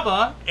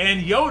 Jabba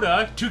and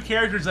Yoda, two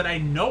characters that I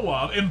know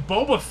of, and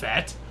Boba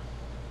Fett.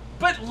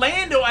 But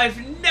Lando, I've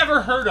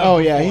never heard of Oh,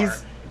 before. yeah,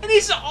 And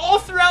he's all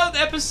throughout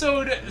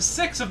episode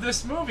 6 of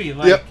this movie.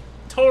 Like, Yep.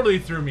 totally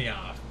threw me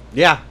off.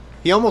 Yeah.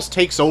 He almost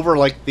takes over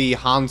like the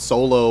Han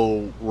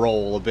Solo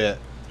role a bit.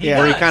 Yeah.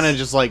 Where he does. kind of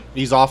just like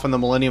he's off in the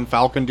Millennium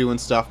Falcon doing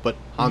stuff, but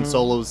Han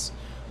Solo's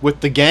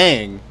with the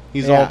gang.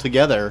 He's Yeah. all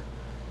together.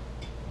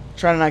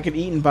 Trying to not get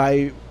eaten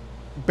by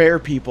bear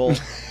people.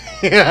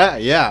 Yeah,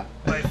 yeah.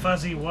 Like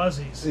fuzzy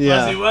wuzzies.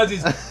 Yeah. Fuzzy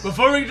Wuzzies.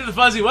 Before we get to the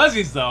Fuzzy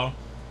Wuzzies, though,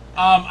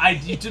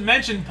 you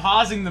mentioned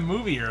pausing the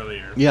movie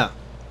earlier. Yeah.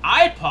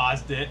 I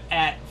paused it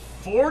at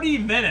 40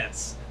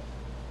 minutes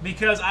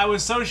because I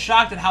was so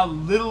shocked at how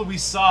little we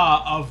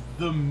saw of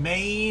the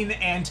main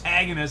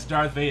antagonist,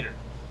 Darth Vader.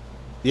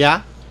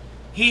 Yeah.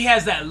 He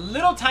has that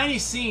little tiny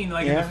scene,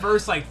 like in Yeah. the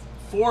first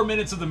 4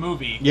 minutes of the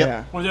movie, Yep.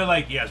 Yeah. where they're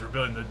like, "Yes,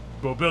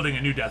 we're building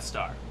a new Death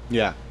Star,"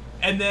 Yeah.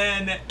 and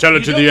then Tell you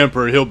it to don't- the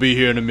Emperor. He'll be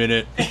here in a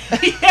minute.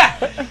 yeah.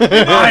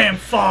 I am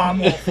far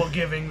more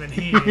forgiving than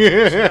he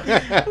is.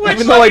 Which,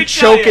 Even though let I me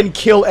tell choke you- and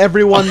kill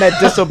everyone that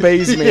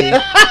disobeys me.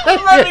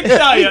 Let me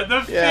tell you,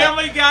 the Yeah.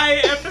 Family Guy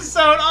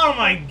episode. Oh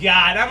my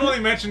god! I'm only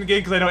mentioning it again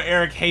because I know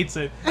Eric hates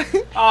it.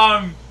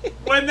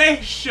 When they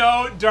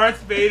show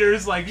Darth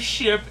Vader's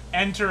ship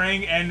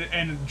entering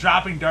and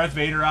dropping Darth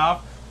Vader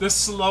off, the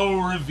slow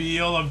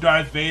reveal of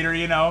Darth Vader.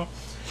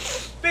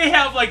 They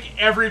have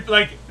every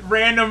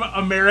random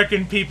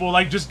American people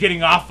just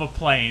getting off a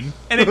plane,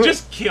 and it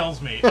just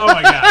kills me. Oh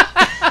my god!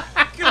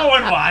 Go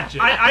and watch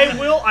it.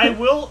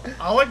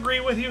 I'll agree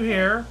with you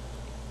here.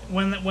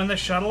 When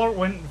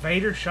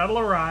Vader's shuttle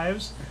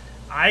arrives,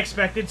 I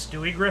expected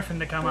Stewie Griffin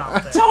to come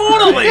out there.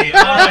 Totally!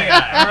 Oh my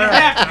god. You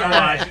have to go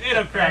Alright. watch it.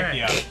 It'll crack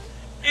you up.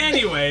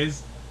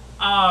 Anyways,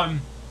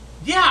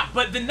 yeah,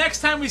 but the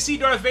next time we see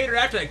Darth Vader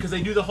after that, because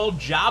they do the whole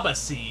Jabba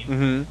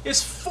scene,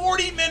 is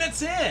 40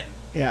 minutes in.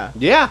 Yeah.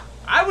 Yeah.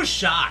 I was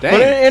shocked. Dang.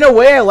 But in a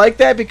way, I like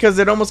that because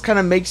it almost kind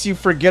of makes you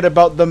forget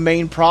about the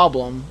main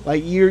problem.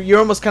 Like you're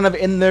almost kind of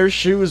in their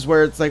shoes,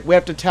 where it's like we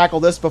have to tackle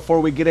this before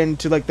we get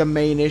into the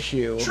main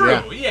issue.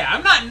 True, yeah.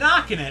 I'm not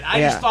knocking it. I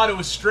Yeah. just thought it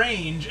was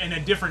strange and a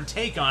different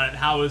take on it.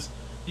 How is,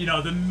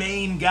 the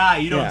main guy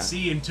you don't Yeah.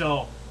 see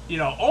until,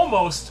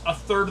 almost a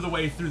third of the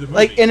way through the movie.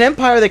 Like in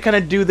Empire, they kind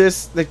of do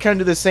this. They kind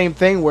of do the same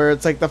thing where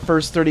it's the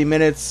first 30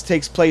 minutes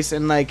takes place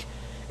in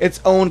its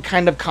own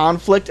kind of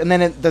conflict, and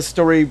then the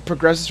story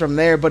progresses from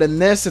there. But in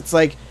this, it's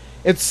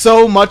it's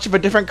so much of a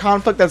different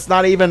conflict that's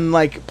not even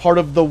part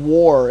of the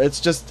war.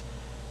 It's just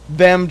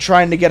them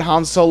trying to get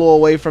Han Solo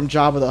away from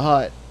Jabba the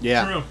Hutt.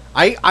 Yeah. True.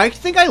 I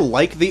think I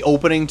like the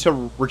opening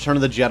to Return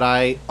of the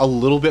Jedi a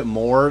little bit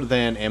more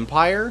than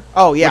Empire.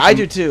 Oh yeah, Which I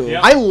do too. Yeah.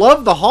 I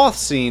love the Hoth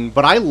scene,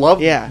 but I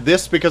love Yeah.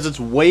 this because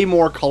it's way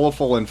more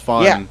colorful and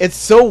fun. Yeah, it's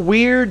so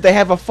weird. They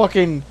have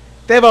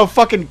They have a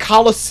fucking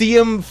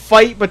Coliseum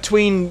fight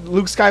between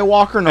Luke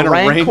Skywalker and a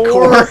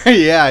Rancor.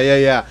 Yeah.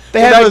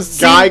 They And have that a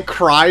scene- guy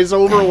cries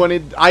over when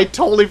it. I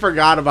totally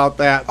forgot about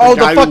that. Oh,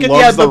 the guy fucking- who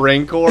loves yeah, the the-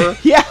 Rancor.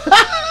 Yeah.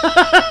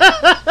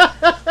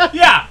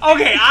 Yeah,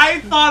 okay,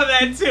 I thought of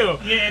that too.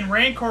 Yeah, and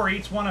Rancor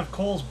eats one of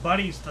Cole's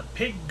buddies, the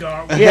pig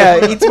guard.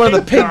 Yeah, eats one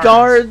of the pig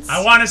guards.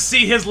 I want to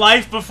see his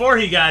life before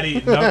he got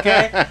eaten,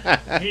 okay?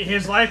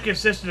 His life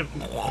consisted of.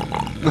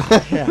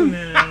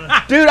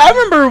 Dude, I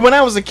remember when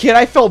I was a kid,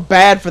 I felt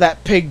bad for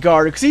that pig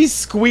guard because he's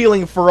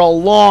squealing for a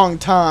long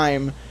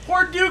time.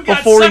 Poor dude got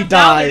Before he sucked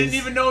down and dies. didn't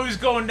even know he was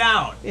going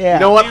down. Yeah. You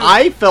know what? Dude.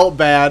 I felt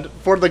bad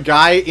for the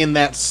guy in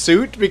that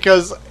suit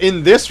because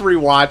in this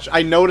rewatch,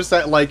 I noticed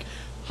that like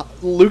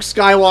Luke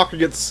Skywalker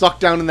gets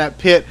sucked down in that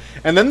pit,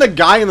 and then the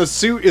guy in the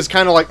suit is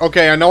kind of like,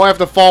 okay, I know I have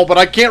to fall, but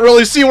I can't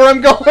really see where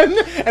I'm going,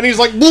 and he's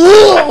like,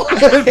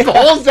 and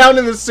falls down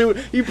in the suit.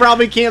 He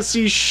probably can't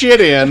see shit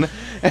in,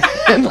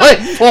 and like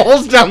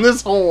falls down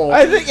this hole.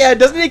 I think, yeah,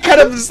 doesn't he kind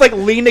of just like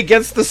lean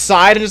against the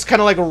side and just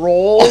kind of like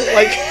roll?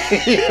 Like,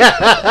 he's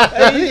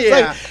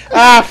like,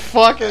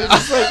 fuck it.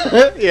 It's just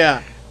like,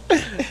 Yeah.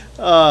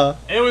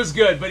 It was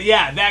good, but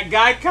yeah, that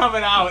guy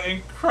coming out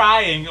and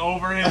crying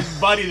over his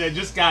buddy that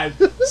just got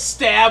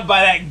stabbed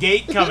by that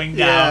gate coming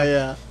down.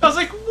 Yeah. I was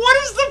like,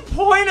 what is the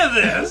point of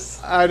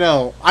this? I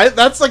know.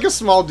 That's like a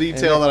small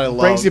detail that I love.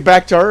 brings you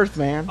back to Earth,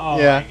 man. Oh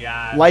Yeah. my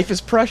god. Life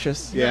is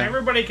precious. Yeah.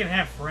 Everybody can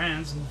have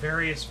friends in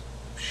various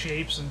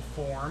shapes and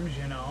forms,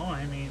 you know.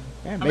 I mean,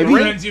 Yeah, How many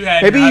maybe, friends you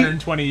had maybe- in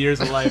 120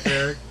 years of life,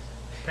 Eric?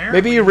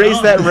 maybe you apparently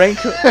raised that none.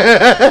 Rancor.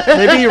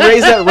 Maybe you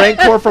raised that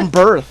Rancor from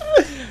birth.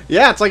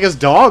 Yeah, it's like his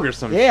dog or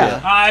some Yeah.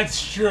 shit.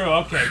 It's true.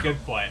 Okay,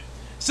 good point.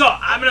 So,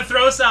 I'm going to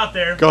throw this out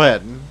there. Go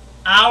ahead.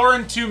 Hour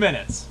and 2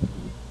 minutes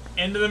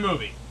into the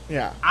movie.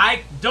 Yeah.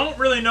 I don't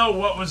really know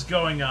what was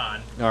going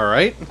on, All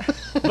right.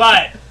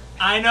 but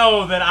I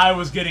know that I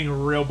was getting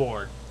real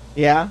bored.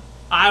 Yeah.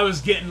 I was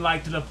getting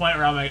like to the point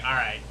where I'm like, all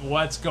right,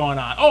 what's going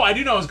on? Oh, I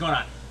do know what's going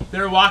on.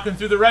 They're walking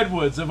through the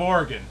redwoods of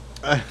Oregon.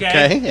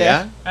 Okay,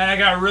 yeah. And I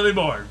got really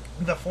bored.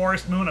 The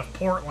forest moon of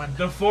Portland.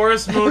 The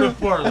forest moon of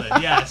Portland,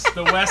 yes,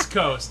 the West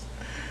Coast.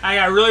 I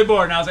got really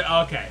bored, and I was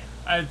like, okay,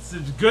 it's a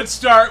good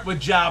start with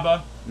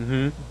Jabba.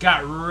 Mm-hmm.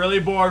 Got really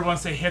bored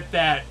once they hit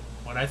that,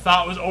 what I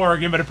thought was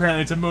Oregon, but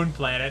apparently it's a moon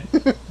planet.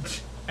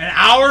 An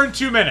hour and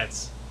 2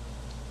 minutes.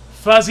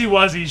 Fuzzy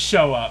Wuzzies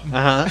show up.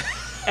 Uh-huh.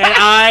 And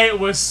I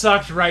was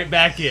sucked right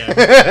back in.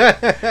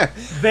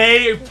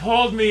 They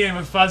pulled me in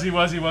with Fuzzy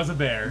Wuzzy was a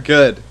bear.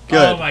 Good.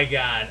 Oh my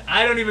god.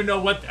 I don't even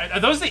know what... Are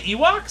those the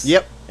Ewoks?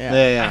 Yep. Yeah.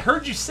 Yeah. I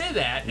heard you say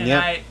that, and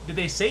Yep. did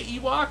they say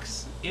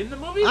Ewoks in the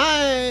movie?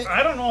 I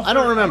don't know. If I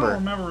don't they're- remember. I don't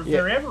remember if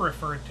they're ever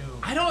referred to.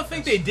 I don't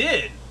think they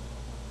did.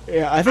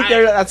 Yeah, I think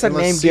that's a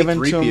name given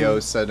to C-3PO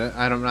him. said it.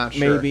 I'm not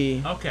sure.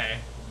 Maybe. Okay.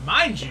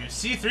 Mind you,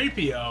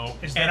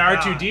 C-3PO Is and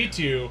that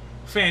R2-D2,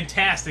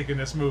 fantastic in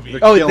this movie.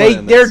 They're Oh, killing it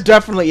in they're this.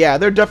 definitely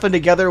they're definitely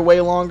together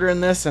way longer in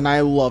this, and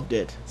I loved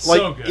it. Like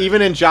so good.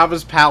 even in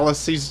Jabba's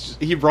palace,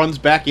 he runs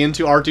back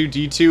into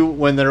R2-D2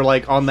 when they're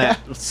like on that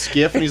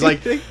skiff, and he's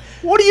like,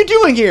 "What are you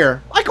doing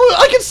here? I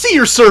can see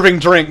you're serving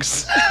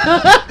drinks."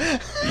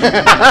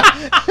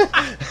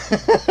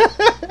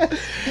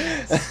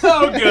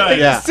 so good.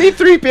 Yeah.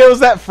 C-3PO is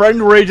that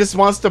friend where he just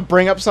wants to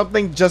bring up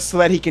something just so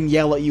that he can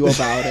yell at you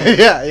about it.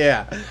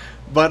 yeah.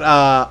 But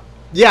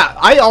yeah,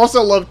 I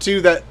also love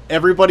too that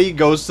everybody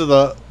goes to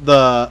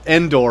the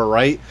Endor,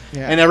 right?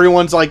 Yeah. And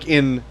everyone's like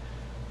in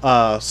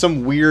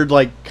some weird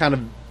like kind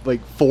of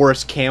like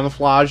forest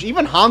camouflage.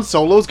 Even Han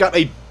Solo's got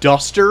a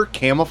duster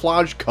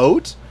camouflage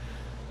coat.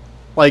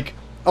 Like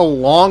a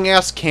long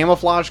ass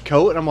camouflage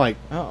coat, and I'm like,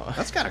 Oh.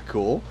 that's kind of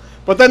cool.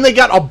 But then they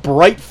got a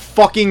bright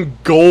fucking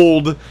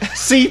gold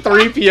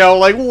C-3PO.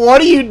 Like, what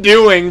are you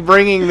doing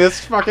bringing this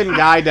fucking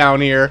guy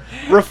down here?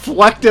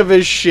 Reflective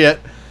as shit.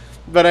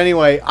 But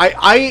anyway,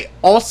 I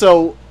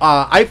also,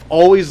 I've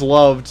always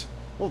loved...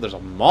 Oh, there's a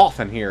moth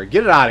in here.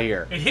 Get it out of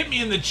here. It hit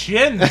me in the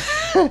chin.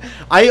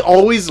 I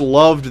always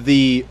loved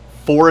the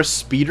forest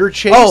speeder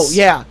chase. Oh,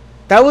 yeah.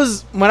 That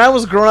was, when I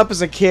was growing up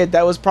as a kid,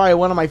 that was probably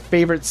one of my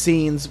favorite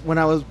scenes when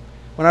I would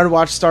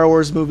watch Star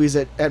Wars movies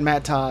at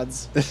Matt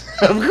Todd's.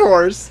 Of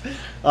course.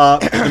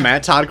 The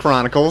Matt Todd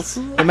Chronicles.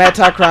 The Matt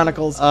Todd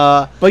Chronicles.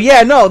 Uh, But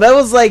yeah, no, that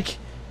was like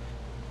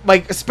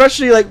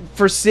especially like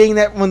for seeing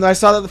that when I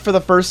saw that for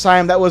the first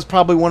time, that was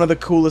probably one of the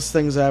coolest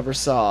things I ever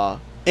saw.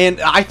 And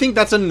I think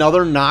that's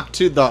another knock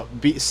to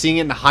seeing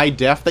it in high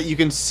def, that you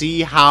can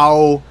see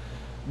how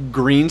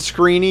green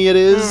screeny it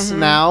is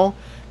now.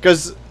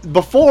 Because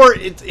before,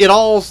 it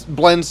all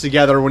blends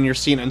together when you're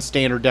seeing it in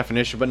standard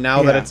definition, but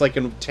now that Yeah. it's like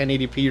in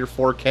 1080p or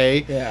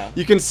 4K, Yeah.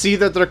 you can see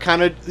that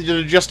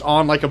they're just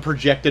on like a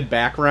projected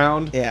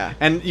background. Yeah.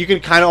 And you can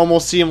kind of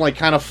almost see them like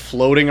kind of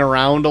floating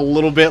around a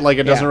little bit, like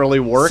it doesn't Yeah. really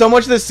work. So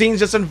much of the scenes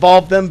just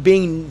involve them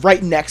being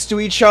right next to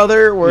each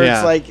other, where Yeah.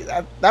 it's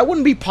like that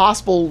wouldn't be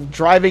possible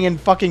driving in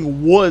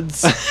fucking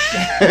woods.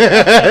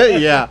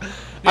 Yeah.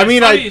 I mean,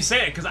 it's funny you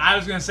say it, because I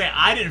was going to say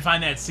I didn't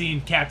find that scene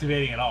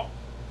captivating at all.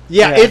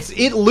 Yeah, Yeah.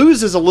 it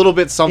loses a little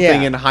bit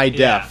something Yeah. in high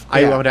def.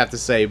 I Yeah. would have to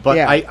say, but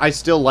Yeah. I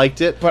still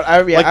liked it. But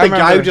I like I the guy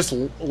who remember- just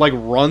like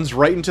runs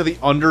right into the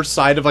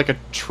underside of like a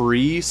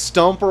tree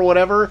stump or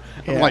whatever.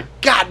 I'm Yeah. like,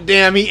 God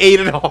damn, he ate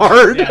it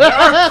hard. Yeah, there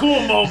are cool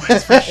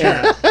moments for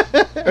sure.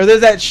 Or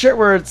there's that shit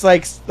where it's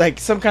like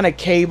some kind of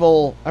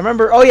cable. I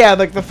remember. Oh yeah,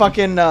 like the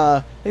fucking.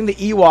 I think the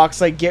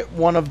Ewoks like get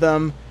one of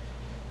them,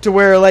 to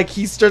where like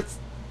he starts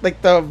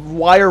like the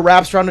wire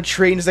wraps around a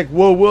tree and it's like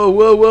whoa whoa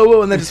whoa whoa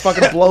whoa and then just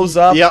fucking blows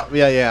up. Yep,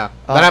 yeah.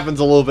 That happens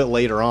a little bit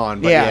later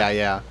on, but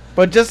yeah.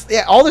 But just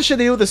all the shit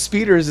they do with the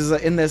speeders is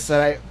in this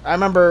that I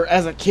remember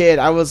as a kid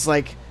I was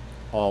like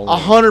All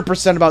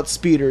 100% about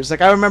speeders.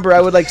 Like I remember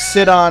I would like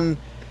sit on.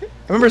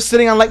 I remember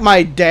sitting on like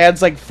my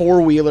dad's like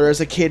 4-wheeler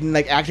as a kid and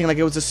like acting like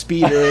it was a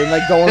speeder and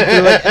like going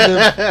through like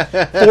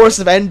the forest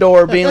of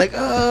Endor, being like,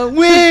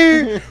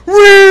 where?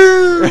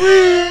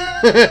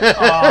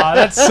 Aw,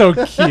 that's so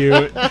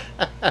cute.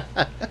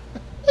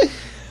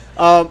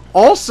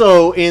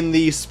 Also, in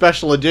the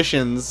special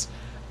editions,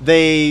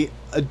 they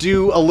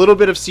do a little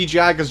bit of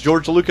CGI because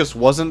George Lucas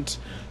wasn't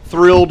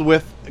thrilled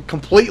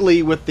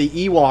completely with the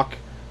Ewok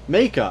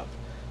makeup.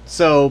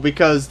 So,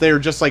 because they're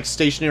just like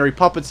stationary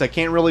puppets that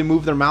can't really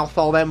move their mouth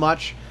all that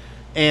much,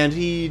 and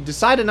he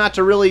decided not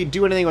to really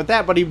do anything with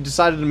that, but he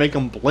decided to make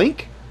them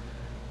blink.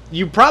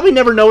 You probably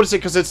never notice it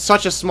because it's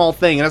such a small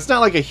thing, and it's not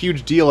like a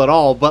huge deal at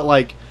all, but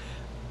like,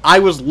 I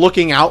was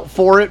looking out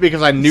for it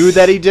because I knew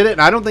that he did it,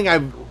 and I don't think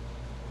I've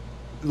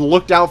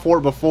looked out for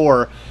it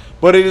before,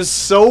 but it is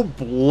so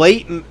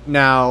blatant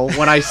now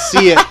when I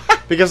see it,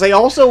 because they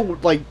also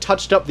like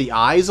touched up the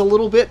eyes a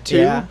little bit too.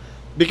 Yeah.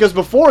 Because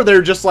before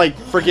they're just like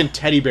freaking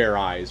teddy bear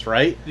eyes,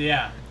 right?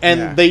 Yeah.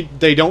 And Yeah.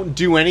 they don't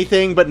do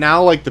anything, but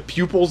now like the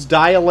pupils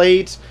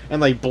dilate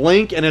and they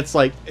blink, and it's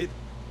like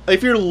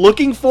if you're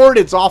looking for it,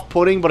 it's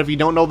off-putting, but if you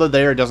don't know they're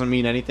there, it doesn't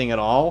mean anything at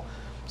all.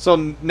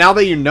 So now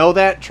that you know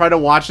that, try to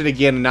watch it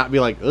again and not be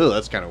like, "Oh,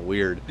 that's kind of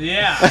weird."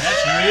 Yeah,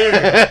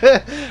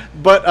 that's weird.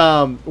 But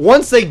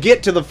once they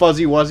get to the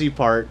Fuzzy Wuzzy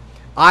part,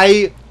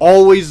 I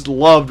always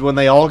loved when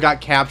they all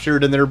got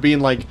captured and they're being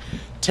like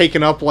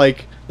taken up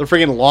like the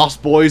freaking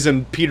Lost Boys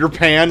and Peter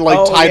Pan, like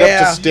Oh, tied up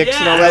yeah. to sticks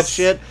and all that Yes.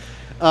 shit.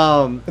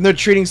 And they're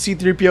treating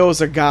C-3PO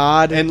as a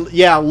god. And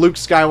yeah, Luke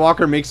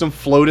Skywalker makes them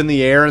float in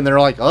the air, and they're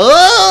like,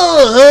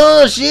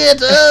 "Oh shit,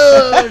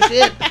 oh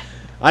shit."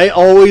 I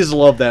always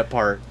love that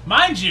part.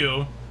 Mind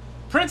you,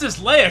 Princess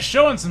Leia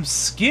showing some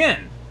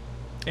skin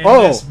in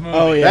Oh. this movie.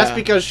 Oh, yeah. That's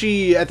because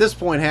she, at this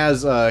point,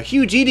 has a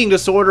huge eating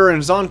disorder and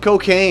is on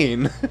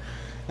cocaine.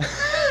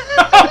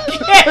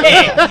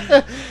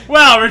 Okay.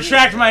 Well,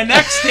 retract my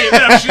next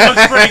statement. She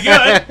looks pretty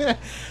good.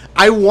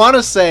 I want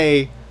to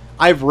say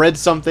I've read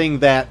something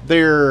that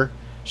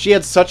she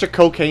had such a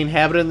cocaine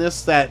habit in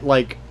this that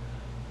like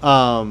It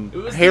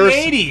was the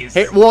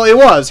 80s. Well, it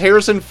was.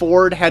 Harrison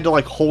Ford had to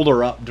like hold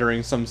her up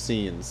during some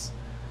scenes.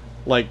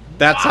 Like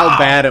that's Wow. how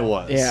bad it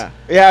was. yeah,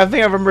 I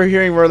think I remember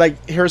hearing where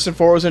like Harrison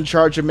Ford was in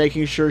charge of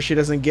making sure she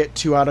doesn't get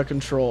too out of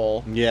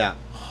control. Yeah.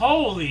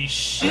 Holy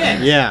shit.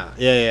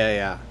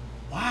 Yeah.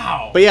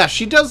 Wow. But yeah,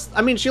 she does.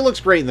 I mean, she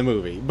looks great in the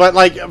movie, but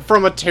like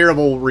from a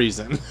terrible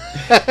reason.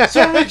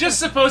 So are we just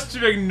supposed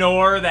to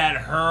ignore that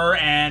her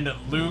and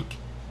Luke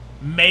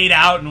made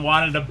out and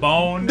wanted a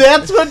bone?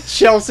 That's what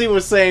Chelsea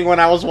was saying when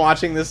I was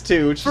watching this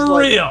too. She's For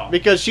like- real?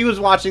 because she was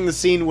watching the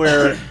scene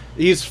where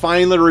he's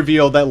finally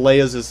revealed that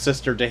Leia's his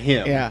sister to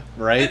him. Yeah.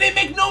 Right. And they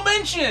make no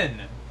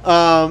mention.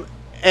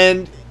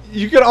 And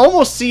you could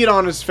almost see it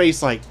on his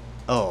face, like,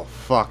 "Oh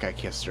fuck, I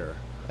kissed her."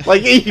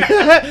 Like,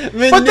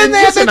 But then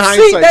they have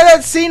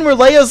that scene where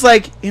Leia's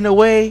like, "In a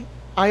way,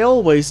 I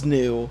always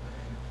knew."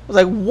 I was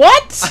like,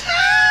 "What?"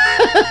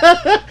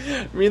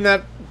 I mean,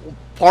 that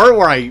part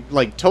where I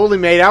like totally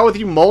made out with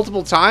you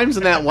multiple times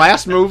in that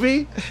last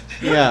movie.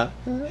 Yeah.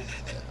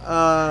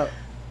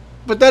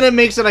 But then it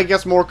makes it, I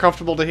guess, more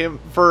comfortable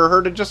for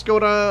her to just go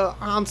to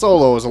Han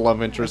Solo as a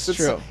love interest. That's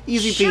It's true.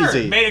 easy Sure,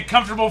 peasy. made it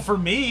comfortable for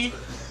me.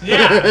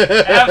 Yeah,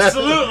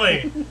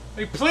 absolutely.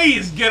 Like,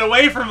 please get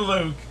away from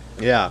Luke.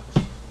 Yeah.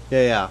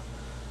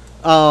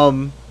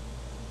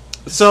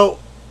 So,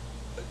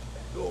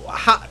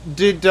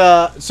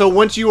 so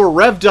once you were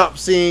revved up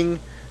seeing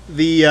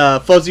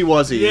the Fuzzy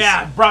Wuzzies,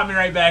 Yeah, brought me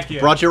right back in.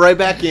 brought you right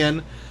back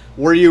in.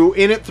 Were you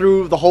in it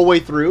through the whole way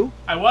through?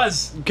 I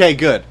was. Okay,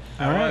 good.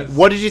 I was.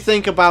 What did you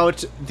think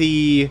about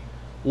the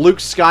Luke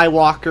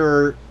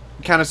Skywalker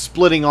kind of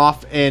splitting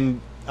off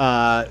and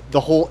the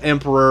whole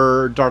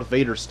Emperor Darth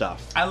Vader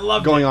stuff I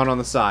loved going it. on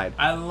the side?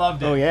 I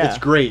loved it. Oh yeah. It's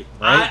great,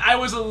 right? I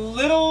was a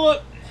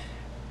little,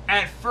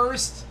 at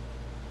first,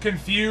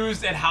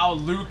 confused at how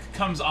Luke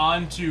comes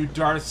on to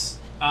Darth's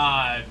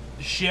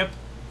ship,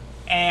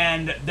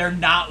 and they're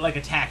not like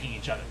attacking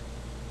each other.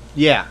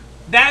 Yeah.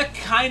 That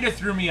kind of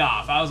threw me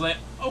off. I was like,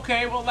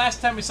 okay, well,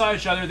 last time we saw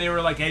each other, they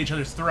were like at each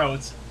other's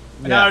throats,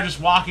 and now Yeah. they're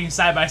just walking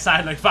side by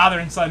side like father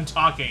and son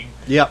talking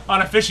Yep.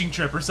 on a fishing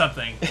trip or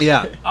something.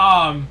 Yeah.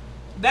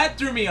 That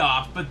threw me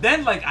off. But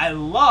then, like, I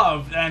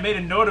loved, and I made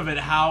a note of it,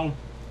 how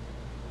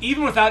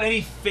even without any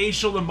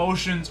facial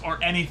emotions or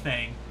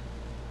anything,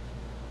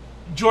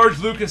 George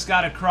Lucas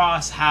got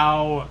across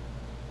how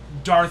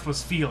Darth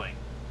was feeling.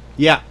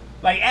 Yeah.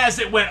 Like, as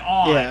it went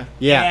on,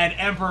 Yeah. and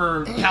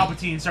Emperor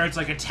Palpatine starts,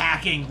 like,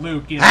 attacking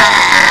Luke, you know?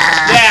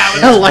 Yeah,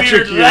 with his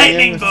weird Electrocuting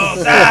lightning him.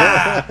 bolts.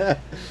 Ah!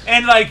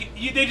 And, like,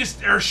 they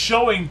just are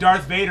showing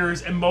Darth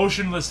Vader's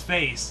emotionless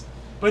face.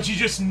 But you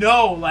just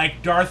know,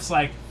 like, Darth's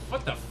like,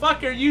 what the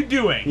fuck are you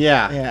doing?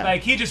 Yeah. Yeah.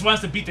 Like, he just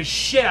wants to beat the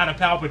shit out of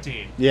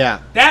Palpatine. Yeah.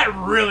 That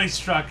really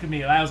struck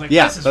me. I was like,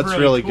 Yeah, this is that's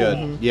really good.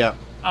 cool. Yeah.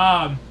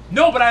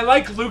 No, but I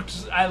liked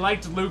Luke's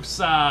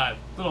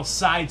little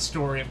side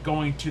story of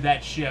going to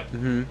that ship,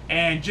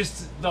 and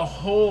just the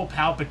whole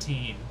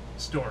Palpatine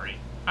story.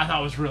 I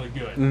thought was really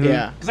good.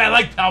 Yeah. Because I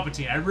like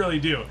Palpatine, I really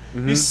do.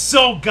 He's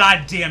so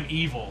goddamn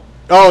evil.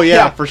 Oh yeah,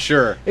 Yeah. for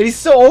sure. And he's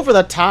so over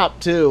the top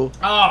too.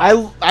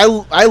 Oh.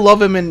 I love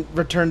him in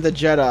Return of the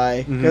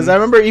Jedi because I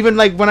remember even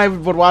like when I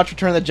would watch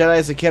Return of the Jedi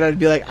as a kid, I'd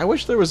be like, I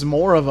wish there was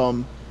more of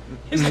him.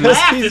 His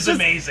laugh he's is just-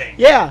 amazing.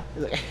 Yeah.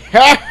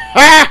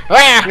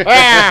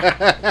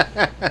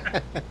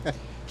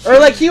 Or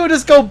like he would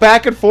just go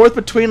back and forth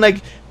between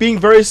like being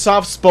very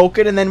soft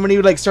spoken and then when he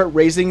would like start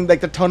raising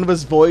like the tone of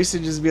his voice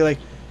and just be like,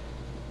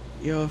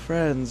 your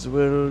friends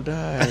will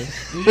die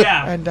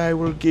Yeah. and I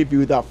will give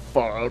you the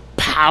full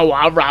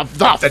power of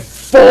the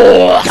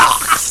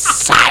Force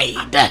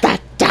side. The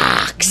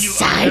dark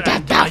side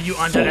of the You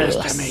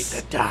underestimate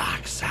the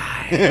dark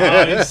side.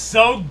 Oh, he's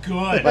so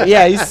good. But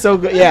yeah, he's so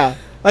good. Yeah,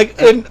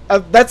 like, and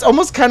that's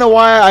almost kind of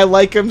why I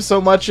like him so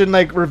much in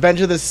like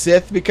Revenge of the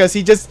Sith because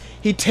he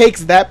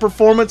takes that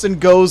performance and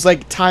goes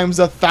like times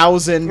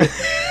 1,000 in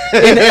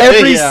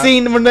every Yeah.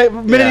 scene. When the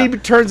minute he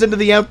turns into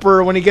the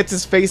Emperor, when he gets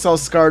his face all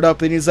scarred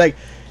up, and he's like,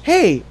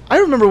 "Hey, I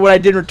remember what I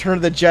did in Return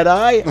of the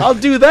Jedi. I'll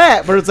do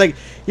that." But it's like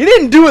you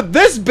didn't do it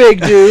this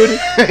big, dude.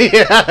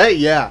 Yeah.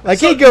 Yeah. Like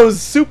he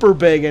goes super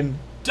big, and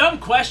Dumb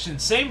question.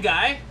 Same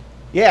guy?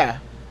 yeah,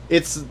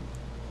 It's.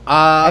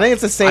 I think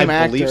it's the same I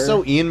actor. believe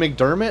so. Ian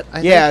McDermott.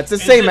 I Yeah, think. it's the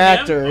Is same it him?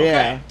 actor. Okay.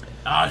 Yeah.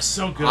 Oh, it's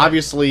so good.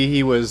 Obviously,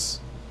 he was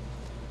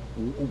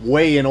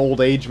way in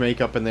old age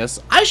makeup in this.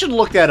 I should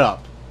look that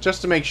up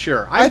just to make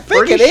sure. I I'm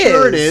think pretty it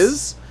sure it is.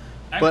 is.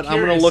 But I'm gonna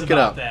curious look it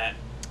about up. That.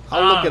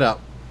 I'll look it up.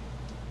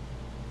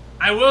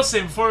 I will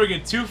say before we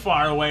get too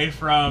far away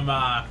from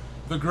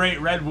the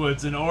Great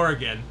Redwoods in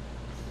Oregon,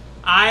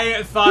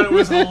 I thought it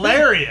was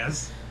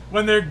hilarious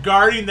when they're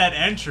guarding that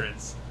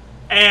entrance,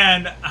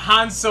 and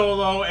Han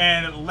Solo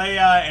and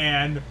Leia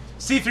and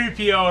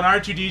C-3PO and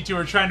R2-D2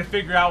 are trying to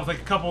figure out with like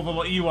a couple of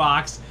little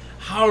Ewoks,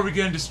 how are we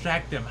going to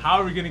distract them? How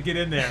are we going to get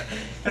in there?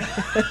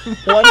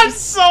 Han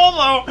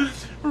Solo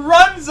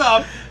runs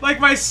up like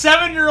my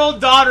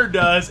 7-year-old daughter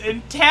does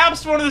and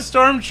taps one of the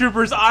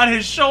stormtroopers on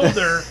his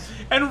shoulder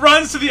and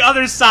runs to the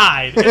other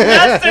side. And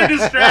that's their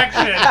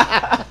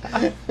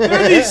distraction.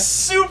 They're these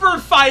super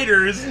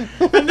fighters, and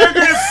they're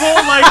going to pull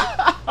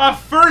like a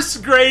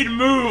first grade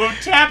move of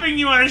tapping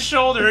you on his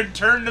shoulder and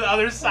turn to the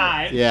other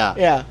side. Yeah.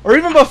 Yeah, or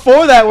even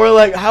before that, we're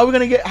like, how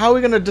are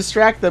we gonna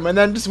distract them? And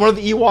then just one of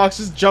the Ewoks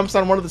just jumps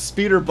on one of the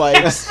speeder bikes,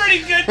 That's pretty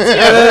good and too.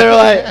 then they're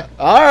like,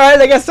 all right,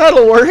 I guess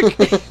that'll work.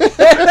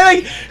 And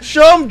they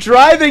show him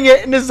driving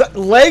it, and his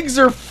legs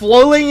are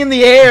floating in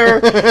the air,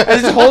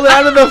 and he's holding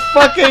onto the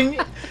fucking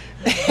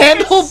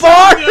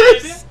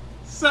handlebars.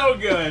 So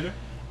good.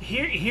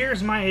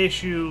 Here's my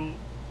issue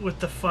with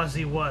the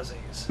fuzzy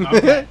wuzzies.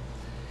 Okay.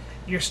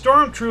 Your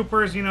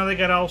stormtroopers, you know, they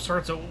got all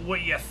sorts of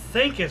what you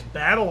think is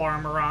battle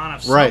armor on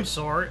of some Right.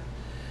 sort.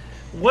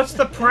 What's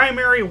the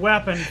primary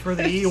weapon for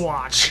the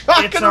Ewoks?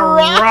 Chucking It's a a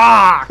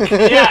rock. rock.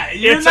 Yeah,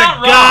 you're It's not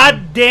a wrong.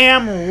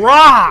 goddamn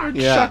rock.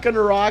 Yeah. Chucking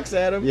rocks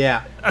at him.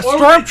 Yeah. A Or-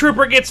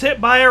 stormtrooper gets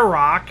hit by a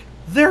rock,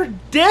 they're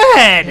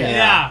dead.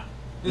 Yeah.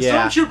 The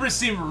Yeah. stormtroopers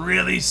seem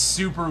really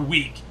super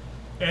weak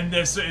in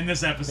this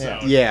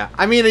episode. Yeah.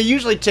 I mean, it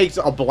usually takes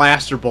a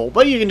blaster bolt,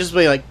 but you can just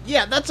be like,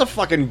 yeah, that's a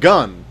fucking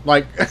gun.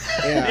 Like,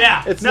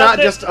 Yeah. it's No, not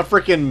they- just a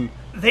freaking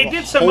They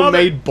did some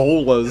homemade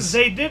bolas.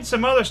 They did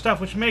some other stuff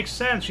which makes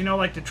sense, you know,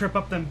 like to trip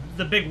up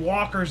the big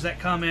walkers that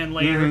come in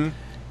later.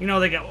 You know,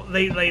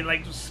 they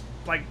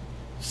like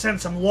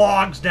send some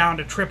logs down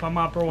to trip them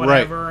up or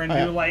whatever, and Oh,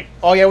 yeah. do like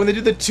Oh yeah, when they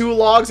do the 2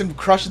 logs and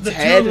crush its the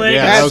head. 2 legs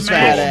Yeah, that that's was cool.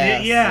 smash badass.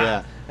 it. Yeah.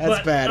 Yeah. That's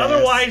but badass.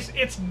 otherwise,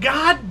 it's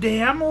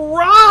goddamn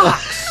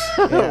rocks.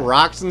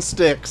 Rocks and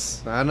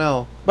sticks. I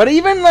know. But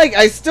even like,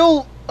 I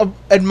still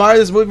admire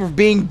this movie for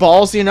being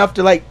ballsy enough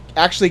to like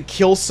actually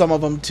kill some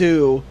of them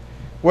too,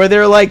 where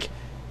they're like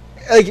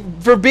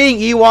for being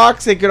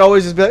Ewoks, they could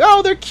always just be like,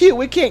 oh, they're cute.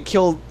 We can't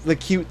kill the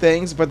cute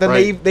things. But then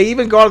Right. they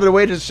even go out of their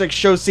way to just like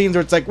show scenes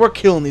where it's like, we're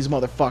killing these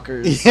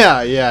motherfuckers.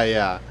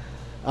 Yeah.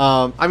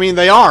 I mean,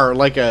 they are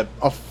like a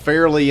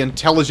fairly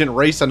intelligent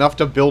race enough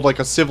to build like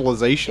a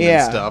civilization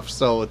Yeah. and stuff.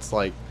 So it's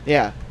like,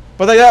 Yeah.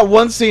 But like that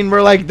one scene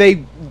where like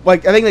they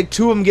like I think like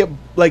 2 of them get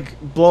like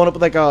blown up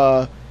with like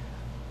a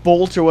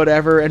bolt or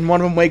whatever, and one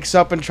of them wakes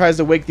up and tries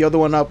to wake the other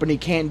one up, and he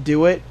can't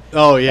do it.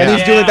 oh yeah, And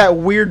he's doing like Yeah. that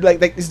weird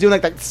like he's doing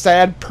like that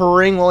sad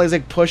purring while he's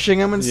like pushing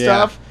him and Yeah.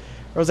 stuff.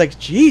 I was like,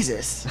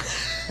 Jesus.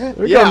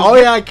 They're yeah. getting, Oh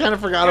yeah, I kind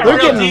of forgot They're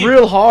about real that. getting deep.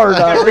 real hard.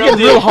 They're Real getting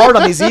real deep. hard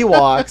on these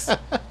Ewoks.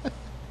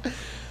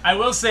 I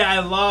will say I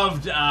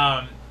loved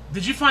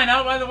Did you find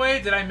out, by the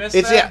way? Did I miss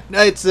It's that?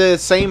 it's the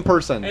same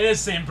person. It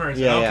is the same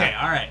person. Yeah, Okay,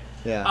 yeah. all right.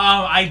 Yeah.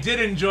 I did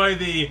enjoy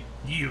the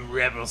 "you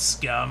rebel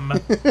scum"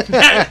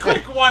 that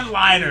quick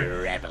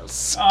one-liner. Rebel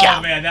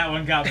Oh man, that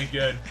one got me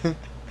good.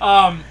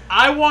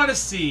 I want to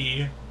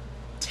see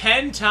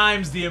 10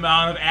 times the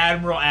amount of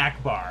Admiral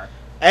Akbar.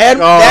 And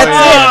Oh, that's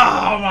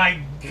yeah. Oh my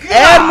god! it.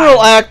 Admiral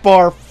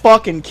Akbar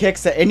fucking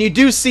kicks it, and you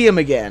do see him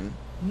again.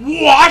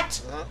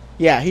 What?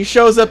 Yeah, he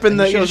shows up in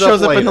the He he shows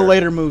shows up up in the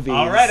later. later movies.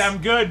 All right,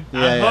 I'm good. Yeah,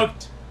 I'm yeah.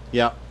 hooked.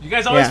 Yep. You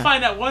guys always Yeah.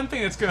 find that one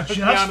thing that's gonna hook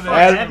Just me onto for the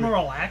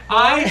Admiral Akbar.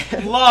 I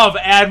love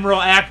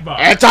Admiral Akbar.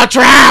 It's a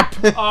trap.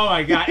 Oh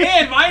my god!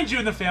 And mind you,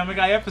 in the Family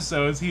Guy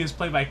episodes, he is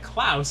played by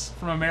Klaus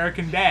from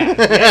American Dad.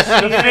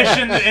 The fish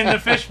in the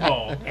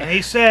fishbowl. And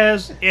he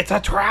says, it's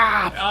a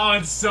trap. Oh,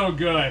 it's so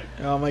good.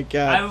 Oh my I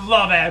god.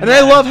 love Admiral.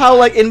 And I love how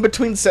like in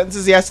between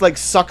sentences he has to like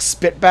suck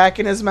spit back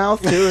in his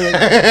mouth too.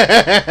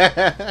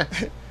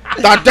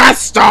 The Death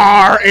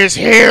Star is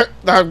here.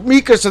 The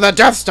weakest of the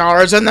Death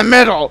Star is in the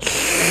middle.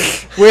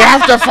 We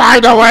have to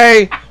find a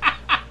way.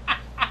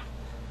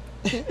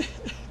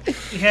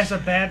 He has a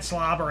bad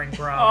slobbering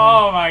problem.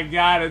 Oh my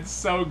god, it's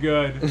so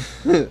good.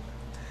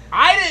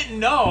 I didn't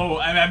know.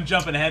 I mean, I'm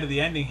jumping ahead of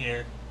the ending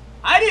here.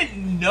 I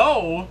didn't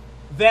know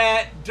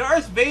that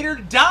Darth Vader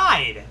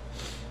died.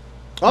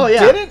 Oh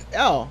yeah. Didn't?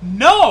 Oh.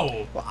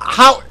 No.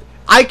 How?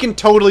 I can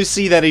totally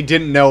see that he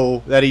didn't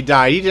know that he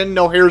died. He didn't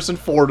know Harrison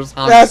Ford was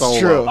Han That's Solo.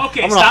 true.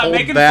 Okay, I'm gonna stop hold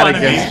making that fun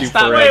of me. against you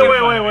Stop forever. making Wait,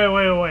 fun of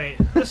me. wait.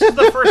 This is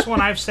the first one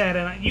I've said,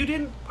 and you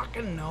didn't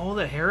fucking know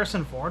that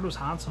Harrison Ford was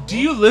Han Solo? Do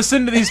you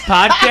listen to these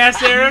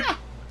podcasts, Eric?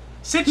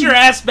 Sit your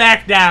ass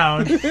back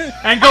down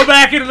and go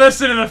back and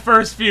listen to the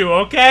first few,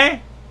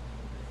 okay?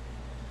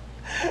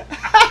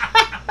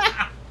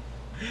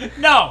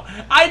 No,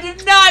 I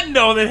did not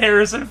know that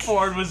Harrison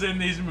Ford was in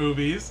these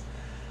movies.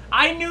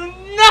 I knew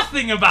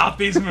nothing about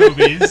these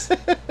movies.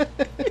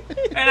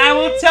 And I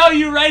will tell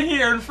you right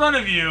here in front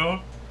of you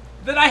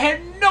that I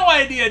had no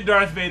idea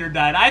Darth Vader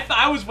died.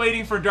 I was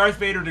waiting for Darth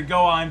Vader to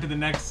go on to the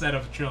next set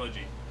of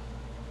trilogy.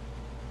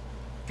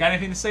 Got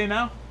anything to say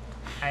now?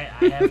 I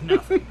have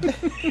nothing.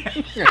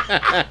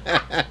 I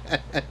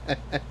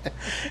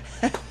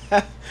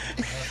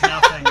have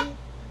nothing.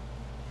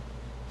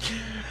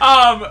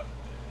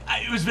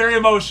 It was very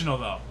emotional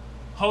though.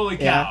 Holy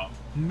cow,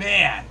 Yeah.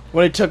 man!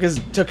 When he took his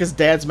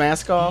dad's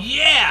mask off.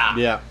 Yeah.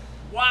 Yeah.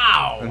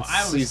 Wow. And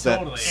I was sees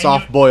totally that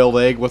soft-boiled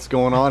egg. What's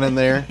going on in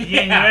there?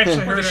 Yeah, you actually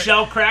where heard the it.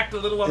 shell cracked a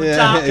little on the Yeah,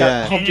 top. yeah.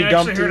 And Humpty you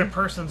actually Dumpty. heard a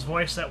person's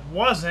voice that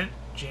wasn't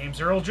James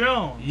Earl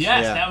Jones.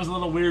 Yes, Yeah. that was a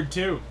little weird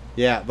too.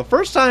 Yeah, the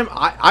first time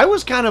I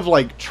was kind of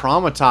like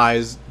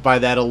traumatized by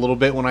that a little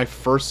bit when I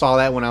first saw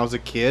that when I was a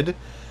kid,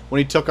 when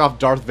he took off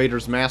Darth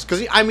Vader's mask.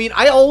 Because I mean,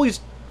 I always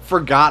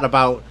forgot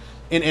about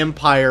in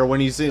Empire when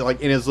he's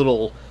like in his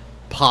little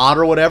pod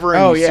or whatever,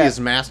 and Oh, you yeah. see his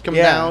mask come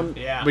Yeah. down,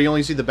 Yeah. but you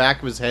only see the back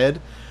of his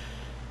head.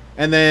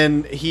 And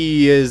then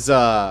he is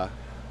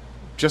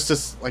just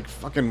this like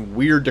fucking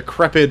weird,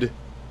 decrepit,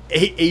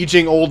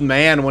 aging old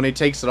man when he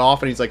takes it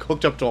off, and he's like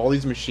hooked up to all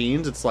these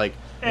machines. It's like,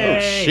 Hey,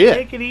 oh shit!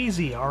 take it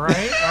easy, all right?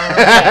 All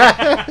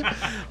right.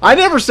 I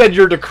never said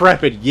you're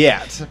decrepit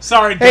yet.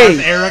 Sorry, Hey.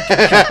 Darth Eric.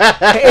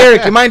 Hey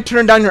Eric, you mind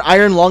turning down your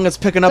iron lung? It's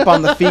picking up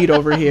on the feed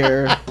over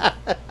here.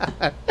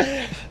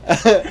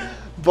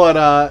 But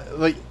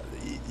like,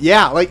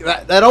 yeah, like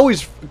that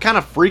always kind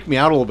of freaked me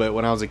out a little bit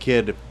when I was a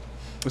kid,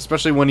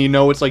 especially when you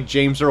know it's like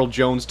James Earl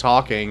Jones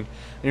talking, and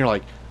you're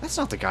like, that's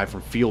not the guy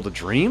from Field of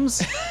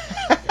Dreams.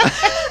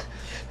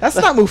 That's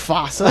not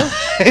Mufasa.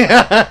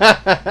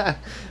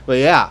 But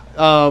yeah,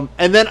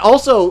 and then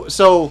also,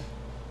 so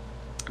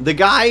the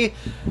guy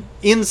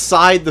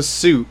inside the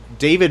suit,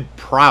 David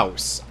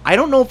Prowse. I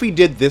don't know if he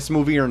did this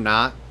movie or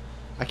not.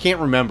 I can't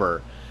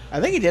remember. I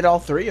think he did all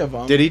three of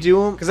them. Did he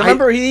do them? Because I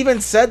remember he even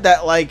said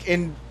that, like,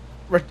 in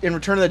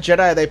Return of the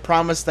Jedi, they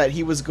promised that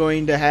he was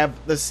going to have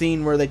the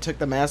scene where they took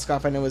the mask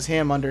off and it was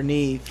him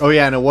underneath. Oh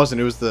yeah, and it wasn't.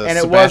 It was the And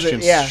it Sebastian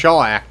wasn't, yeah.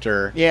 Shaw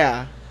actor.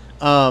 Yeah.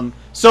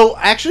 So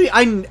actually,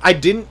 I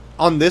didn't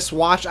on this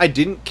watch. I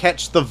didn't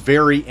catch the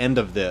very end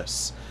of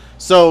this.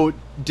 So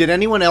did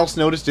anyone else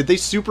notice? Did they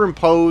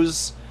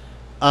superimpose?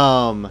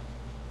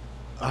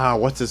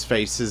 What's his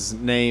face? His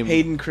name?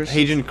 Hayden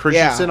Christensen. Hayden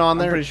Christensen Yeah, on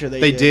there. I'm pretty sure they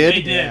They did. did.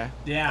 They did. Yeah.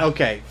 Yeah.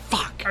 Okay.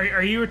 Fuck.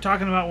 Are you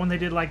talking about when they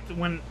did like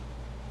when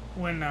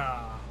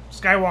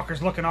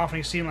Skywalker's looking off and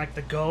he's seeing like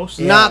the ghost?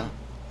 Yeah. Not.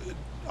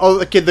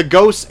 Oh, okay. The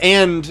ghosts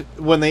and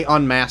when they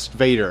unmasked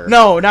Vader.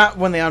 No, not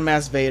when they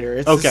unmasked Vader.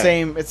 It's Okay. the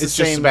same. It's the just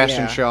same.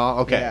 Sebastian yeah. Shaw.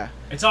 Okay. Yeah.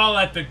 It's all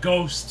at the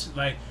ghost,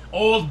 like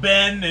old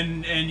Ben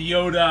and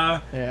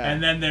Yoda, Yeah.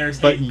 and then there's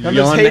But Hayden- There's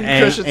young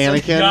Hayden Christensen.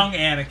 Anakin young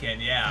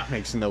Anakin. Yeah.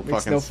 makes no Makes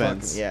fucking no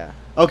sense. yeah.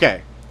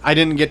 Okay, I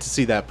didn't get to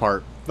see that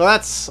part. Well,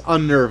 that's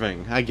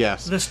unnerving, I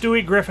guess. The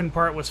Stewie Griffin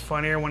part was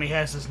funnier when he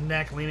has his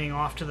neck leaning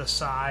off to the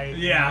side.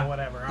 Yeah.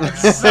 Whatever. All right.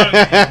 So, you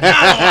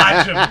gotta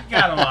watch him. You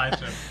gotta watch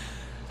him.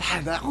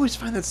 I always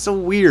find that so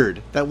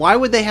weird. That why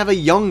would they have a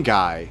young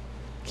guy?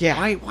 Yeah.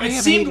 Why It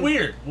have seemed Hayden-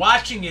 weird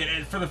watching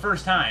it for the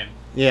first time.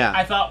 Yeah.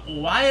 I thought,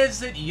 why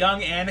is it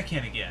young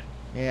Anakin again?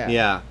 Yeah.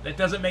 Yeah. That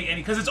doesn't make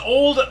any... Because it's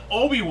old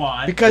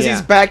Obi-Wan. Because Yeah.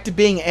 he's back to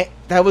being...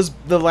 That was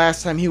the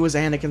last time he was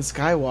Anakin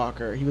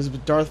Skywalker. He was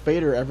with Darth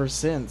Vader ever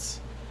since.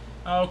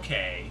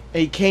 Okay.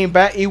 He came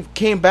back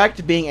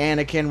to being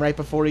Anakin right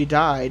before he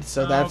died,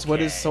 so that's what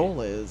his Okay.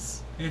 soul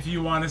is. If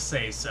you want to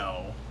say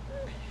so.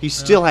 He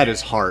still had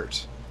his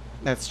heart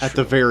That's true. at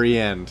the very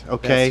end,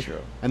 okay? That's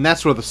true. And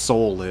that's where the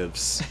soul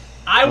lives.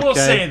 I will Okay.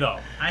 say, though,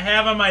 I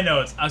have on my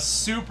notes a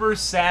super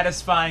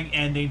satisfying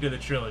ending to the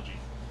trilogy.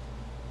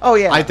 Oh,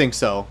 yeah. I think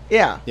so.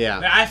 Yeah.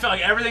 Yeah. I felt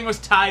like everything was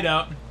tied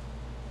up.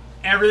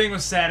 Everything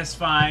was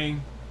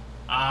satisfying.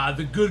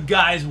 The good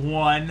guys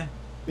won.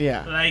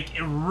 Yeah. Like,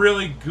 a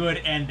really good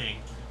ending.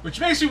 Which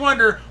makes me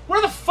wonder,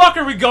 where the fuck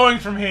are we going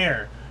from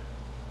here?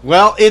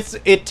 Well,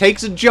 it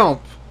takes a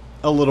jump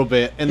a little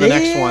bit in the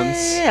next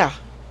ones. Yeah.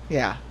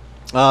 Yeah.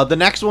 The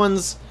next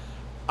ones,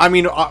 I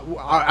mean,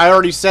 I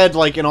already said,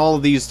 like, in all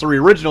of these 3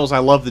 originals, I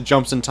love the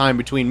jumps in time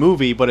between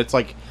movie, but it's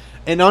like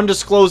an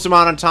undisclosed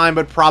amount of time,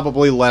 but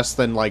probably less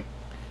than, like,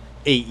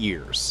 8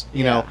 years.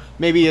 You know?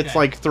 Maybe it's Okay.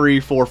 like 3,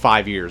 4,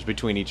 5 years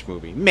between each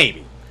movie.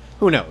 Maybe.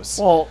 Who knows?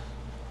 Well,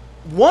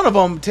 one of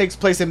them takes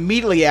place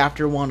immediately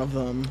after one of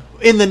them.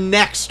 In the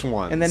next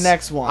ones. In the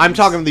next ones. I'm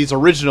talking these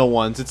original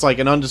ones. It's like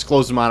an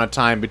undisclosed amount of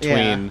time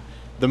between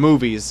the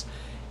movies.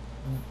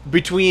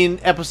 Between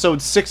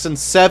episodes 6 and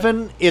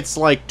 7, it's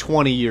like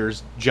 20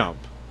 years jump.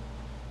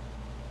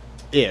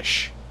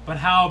 Ish. But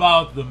how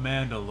about The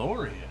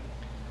Mandalorian?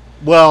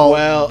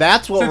 Well,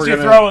 that's what Since we're you're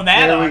gonna. throwing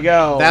that There on we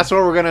go. That's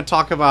what we're gonna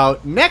talk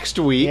about next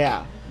week.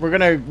 Yeah. We're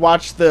going to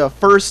watch the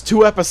first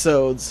 2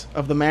 episodes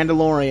of The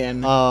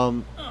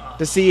Mandalorian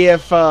to see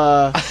if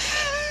old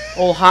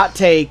Hot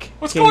Take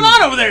What's can- going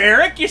on over there,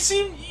 Eric? You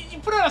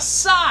put out a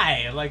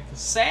sigh. Like,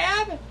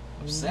 sad?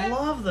 Upset?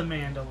 Love the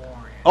Mandalorian.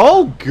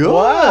 Oh, good.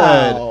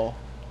 Wow.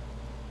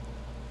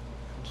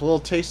 A little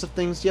taste of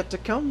things yet to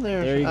come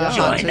there. There you go. Hot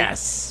Join Take.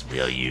 us,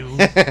 will you?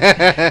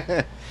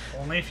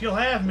 Only if you'll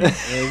have me.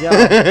 There you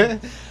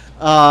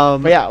go.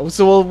 But yeah,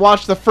 so we'll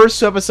watch the first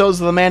 2 episodes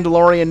of The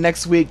Mandalorian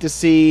next week to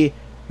see.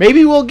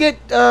 Maybe we'll get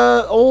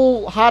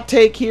old Hot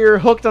Take here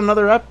hooked on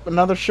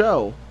another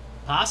show.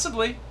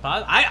 Possibly.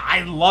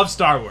 I love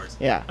Star Wars.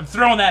 Yeah. I'm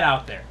throwing that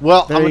out there.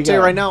 Well, There I'm you gonna tell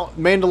you go. right now,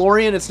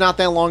 Mandalorian. It's not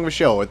that long of a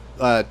show. 10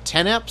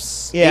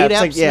 eps, Yeah, 8 it's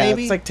eps, like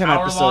maybe. it's like 10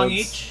 Hour episodes. long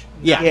each.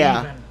 Yeah. Yeah.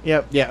 Even.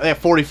 Yep. Yeah,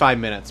 45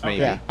 minutes maybe.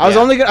 Yeah. I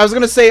was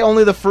gonna say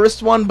only the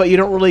first one, but you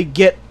don't really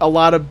get a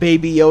lot of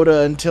Baby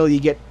Yoda until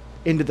you get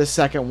into the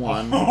second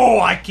one.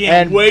 Oh, I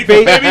can't And wait ba-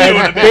 for Baby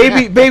Yoda.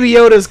 baby. Baby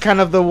Yoda's kind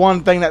of the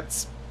one thing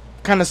that's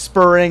kind of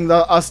spurring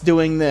us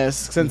doing this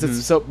since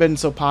it's been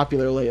so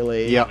popular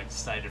lately. Yep. I'm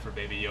excited for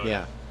Baby Yoda.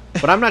 Yeah.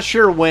 But I'm not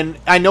sure when.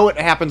 I know it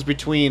happens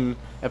between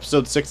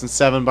episode 6 and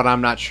 7, but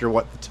I'm not sure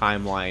what the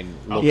timeline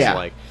looks Yeah.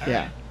 like.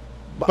 Yeah.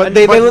 But But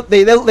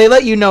they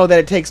let you know that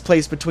it takes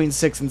place between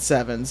 6 and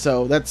 7,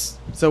 so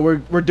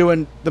we're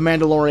doing The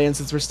Mandalorian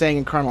since we're staying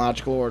in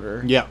chronological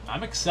order. Yeah.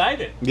 I'm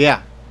excited.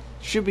 Yeah.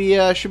 Should be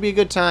a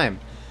good time.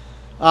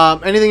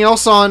 Anything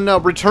else on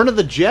Return of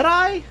the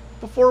Jedi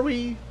before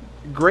we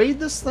grade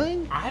this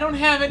thing? I don't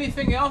have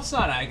anything else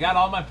on it. I got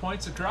all my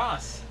points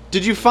across.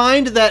 Did you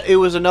find that it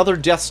was another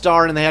Death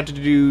Star and they had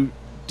to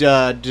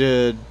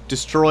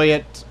destroy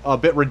it a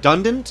bit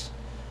redundant?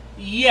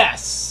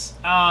 Yes.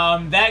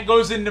 That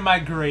goes into my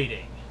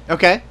grading.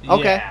 Okay.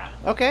 Yeah.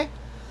 Okay.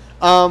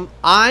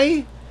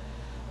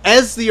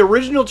 As the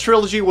original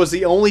trilogy was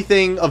the only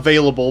thing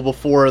available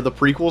before the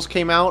prequels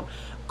came out,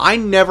 I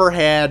never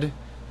had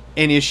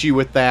an issue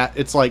with that.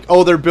 It's like,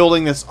 oh, they're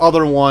building this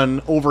other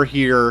one over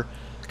here,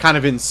 kind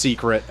of in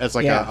secret as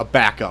like Yeah. a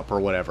backup or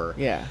whatever.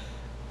 Yeah.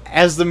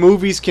 As the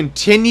movies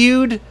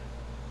continued,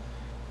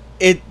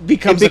 It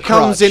becomes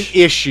an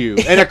issue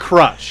and a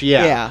crutch.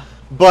 Yeah. Yeah.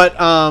 But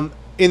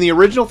in the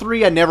original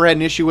 3, I never had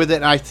an issue with it,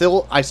 and I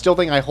still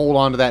think I hold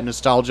on to that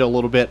nostalgia a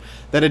little bit,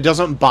 that it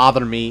doesn't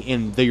bother me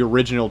in the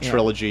original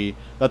trilogy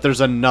that there's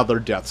another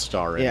Death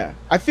Star in. Yeah.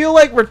 I feel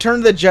like Return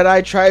of the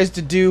Jedi tries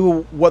to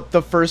do what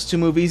the first 2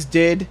 movies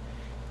did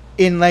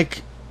in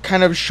like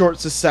kind of short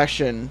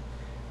succession,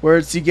 where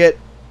it's you get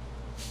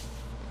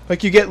Luke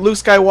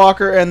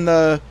Skywalker and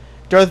the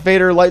Darth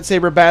Vader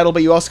lightsaber battle,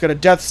 but you also get a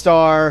Death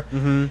Star,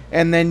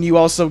 and then you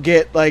also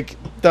get like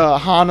the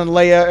Han and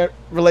Leia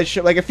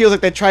relationship. Like it feels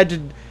like they tried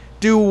to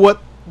do what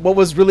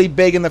was really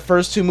big in the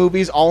first 2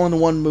 movies all in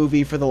one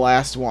movie for the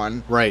last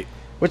one. Right.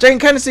 Which I can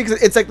kind of see,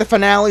 'cause it's like the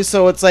finale,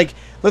 so it's like,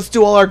 let's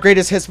do all our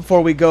greatest hits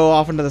before we go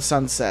off into the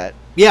sunset.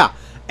 Yeah.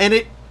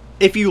 And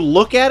if you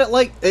look at it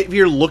like, if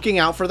you're looking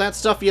out for that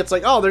stuff, it's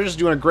like, oh, they're just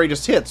doing a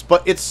greatest hits,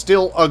 but it's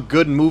still a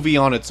good movie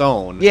on its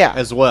own. Yeah.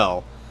 As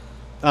well.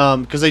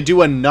 Because they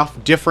do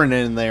enough different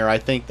in there, I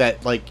think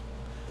that, like,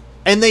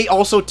 and they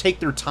also take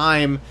their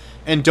time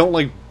and don't,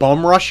 like,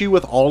 bum rush you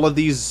with all of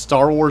these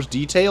Star Wars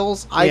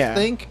details, I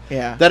think.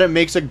 Yeah. That it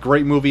makes a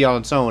great movie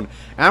on its own.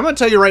 And I'm going to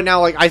tell you right now,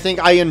 like, I think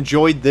I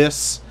enjoyed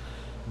this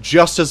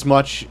just as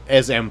much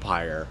as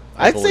Empire.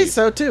 I'd say believe.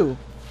 so, too.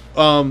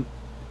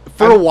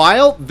 For a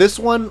while, this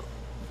one,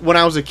 when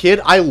I was a kid,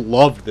 I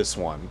loved this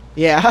one.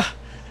 Yeah.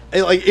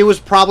 It was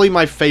probably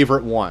my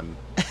favorite one.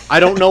 I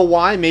don't know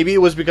why. Maybe it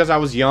was because I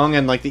was young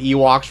and like the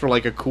Ewoks were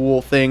like a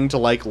cool thing to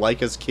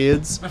like as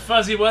kids. The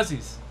Fuzzy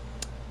Wuzzies.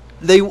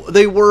 They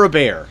were a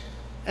bear,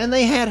 and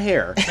they had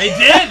hair. They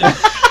did.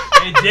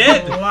 They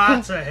did.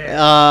 Lots of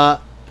hair.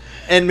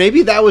 And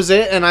maybe that was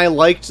it. And I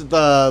liked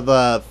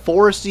the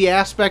foresty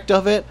aspect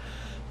of it,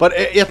 but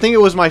I think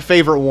it was my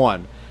favorite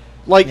one.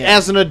 Like,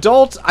 as an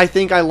adult, I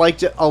think I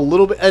liked it a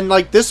little bit. And,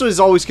 like, this was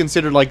always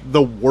considered, like,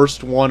 the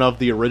worst one of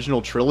the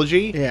original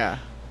trilogy. Yeah.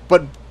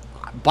 But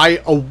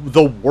by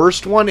the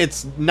worst one,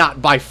 it's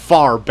not by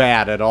far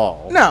bad at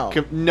all. No.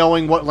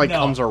 Knowing what, like, No.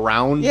 comes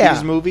around Yeah.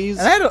 these movies.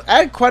 And I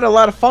had quite a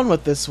lot of fun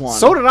with this one.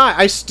 So did I.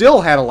 I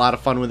still had a lot of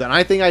fun with it. And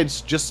I think I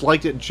just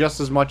liked it just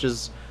as much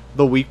as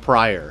the week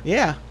prior.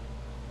 Yeah.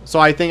 So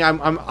I think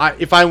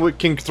if I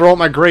can throw out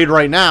my grade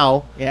right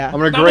now, Yeah. I'm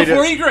going to Now, grade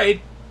before it. you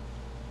grade,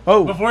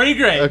 Oh. before you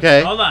grade,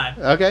 Okay. hold on.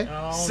 Okay.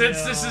 Oh,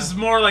 Since no. this is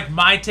more like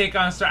my take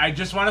on Star, I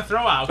just want to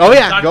throw out. Oh, we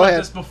yeah, talked go about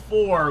ahead. this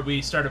before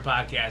we started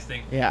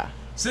podcasting. Yeah.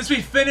 Since we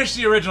finished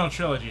the original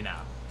trilogy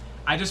now,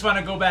 I just want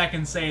to go back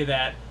and say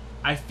that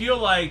I feel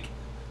like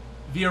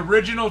the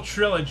original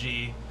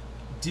trilogy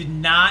did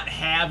not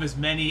have as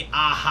many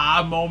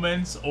aha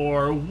moments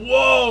or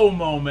whoa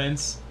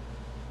moments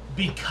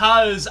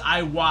because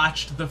I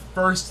watched the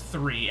first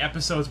three,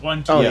 episodes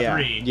 1, 2, Oh, and yeah.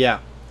 3. Yeah.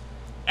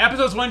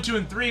 Episodes 1, 2,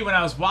 and 3, when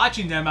I was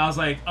watching them, I was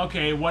like,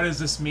 okay, what does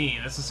this mean?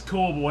 This is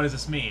cool, but what does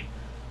this mean?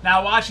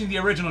 Now, watching the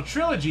original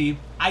trilogy,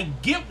 I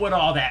get what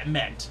all that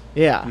meant.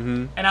 Yeah.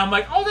 Mm-hmm. And I'm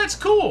like, oh, that's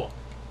cool.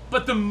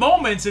 But the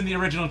moments in the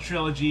original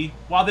trilogy,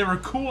 while they were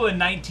cool in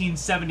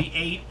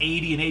 1978,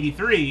 80, and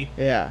 83,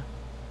 Yeah.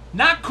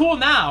 not cool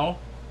now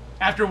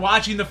after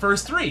watching the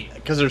first three.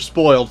 Because they're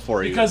spoiled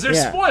for you. Because they're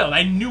Yeah. spoiled.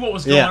 I knew what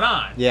was yeah. going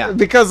on. Yeah.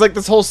 Because like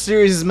this whole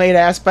series is made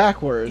ass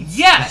backwards.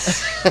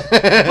 Yes!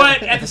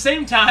 But at the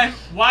same time,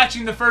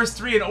 watching the first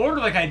three in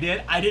order like I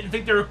did, I didn't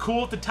think they were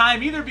cool at the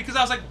time either because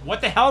I was like, what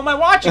the hell am I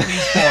watching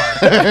these for?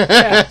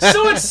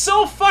 So it's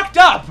so fucked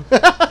up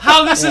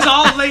how this is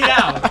all laid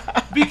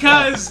out.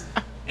 Because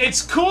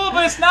it's cool,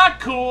 but it's not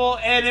cool,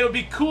 and it would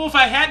be cool if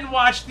I hadn't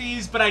watched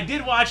these, but I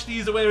did watch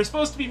these the way they were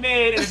supposed to be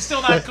made, and it's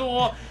still not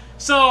cool.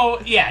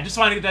 So, yeah, just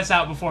wanted to get this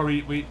out before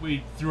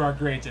we threw our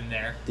grades in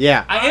there.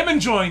 Yeah. I am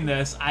enjoying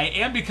this. I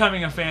am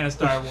becoming a fan of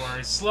Star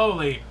Wars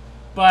slowly,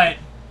 but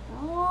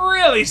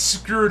really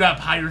screwed up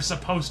how you're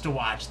supposed to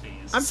watch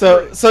these.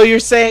 So you're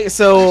saying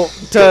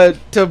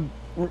to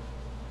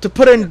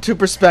put into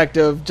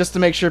perspective, just to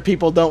make sure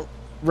people don't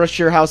rush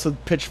your house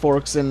with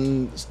pitchforks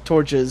and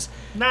torches,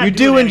 Not you do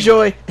do it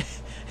enjoy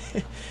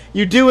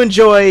you do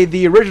enjoy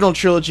the original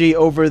trilogy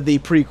over the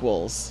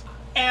prequels.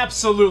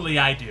 Absolutely,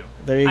 I do.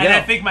 There you And go.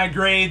 I think my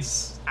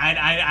grades,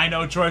 I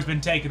know Troy's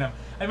been taking them,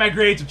 and my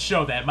grades would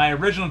show that. My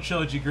original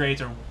trilogy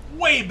grades are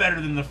way better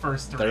than the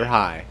first three. They're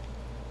high.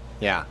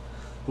 Yeah.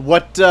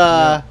 What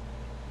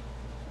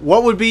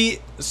would be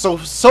so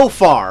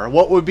far?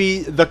 What would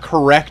be the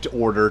correct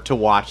order to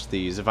watch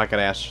these? If I could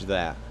ask you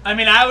that. I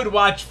mean, I would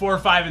watch 4,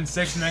 5, and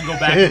 6, and then go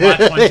back and watch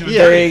 1, 2, and 3.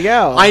 There you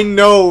go. I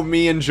know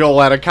me and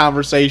Joel had a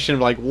conversation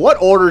of like,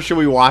 what order should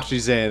we watch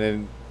these in?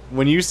 And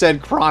when you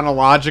said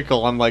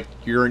chronological, I'm like,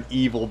 you're an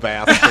evil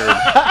bastard.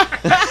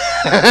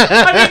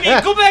 I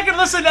mean, go back and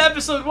listen to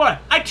episode 1.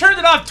 I turned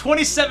it off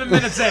 27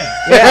 minutes in.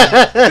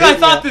 Yeah. Because I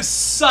thought this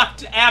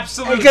sucked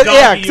absolute Because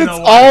donkey, it's you know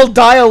what? all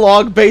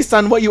dialogue based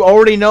on what you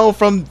already know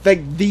from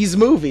like these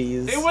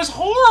movies. It was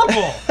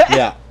horrible.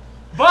 Yeah.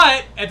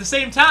 But at the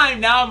same time,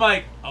 now I'm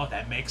like, oh,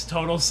 that makes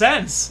total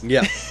sense.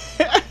 Yeah.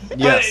 But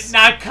Yes.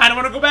 now I kind of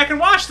want to go back and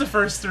watch the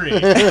first 3. So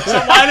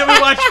why don't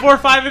we watch 4,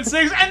 5, and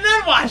 6, and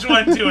then watch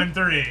 1, 2, and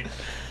 3?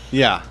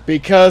 Yeah.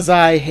 Because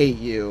I hate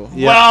you.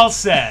 Yeah. Well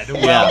said.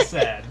 Well Yeah.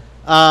 said.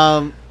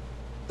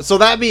 So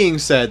that being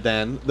said,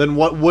 then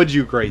what would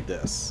you grade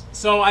this?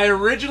 So I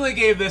originally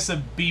gave this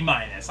a B-.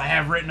 I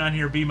have written on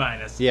here B-.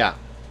 Yeah.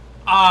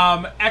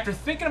 After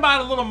thinking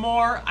about it a little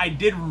more, I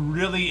did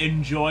really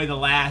enjoy the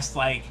last,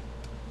 like,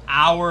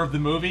 hour of the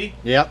movie.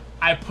 Yep.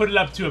 I put it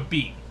up to a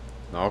B.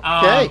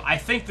 Okay. I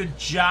think the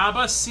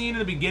Jabba scene in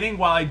the beginning,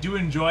 while I do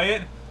enjoy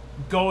it,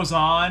 goes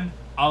on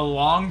a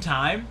long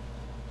time.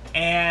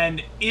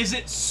 And is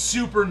it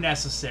super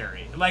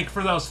necessary? Like,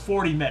 for those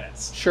 40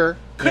 minutes. Sure.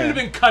 Couldn't Yeah. have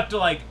been cut to,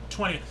 like,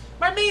 20.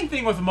 My main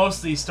thing with most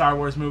of these Star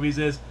Wars movies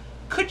is,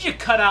 could you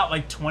cut out,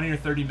 like, 20 or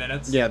 30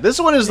 minutes? Yeah, this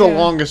one is the Yeah.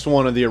 longest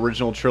one of the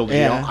original trilogy.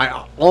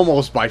 Yeah.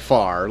 Almost by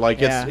far. Like,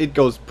 Yeah. it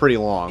goes pretty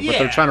long, but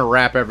they're Yeah. trying to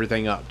wrap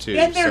everything up, too.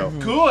 And they're so.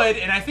 good,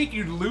 and I think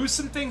you'd lose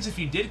some things if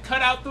you did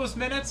cut out those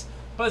minutes,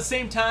 but at the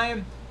same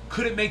time,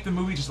 could it make the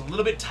movie just a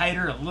little bit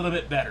tighter, a little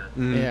bit better?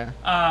 Yeah.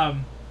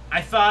 I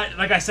thought,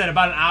 like I said,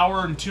 about an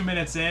hour and 2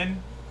 minutes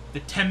in,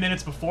 the 10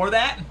 minutes before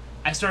that,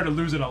 I started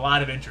losing a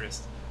lot of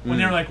interest. When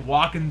they were, like,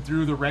 walking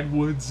through the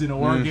redwoods in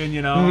Oregon,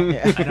 you know?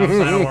 Yeah. I know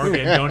it's not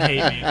Oregon, don't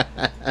hate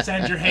me.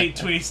 Send your hate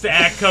tweets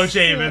to @Coach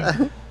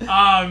Avon.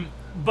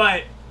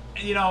 But,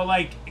 you know,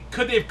 like,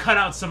 could they have cut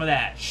out some of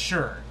that?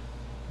 Sure.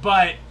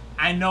 But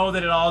I know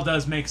that it all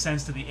does make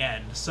sense to the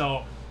end.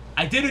 So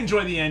I did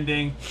enjoy the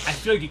ending. I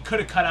feel like you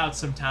could have cut out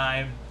some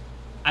time.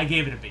 I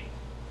gave it a B.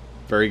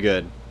 Very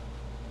good.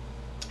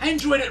 I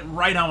enjoyed it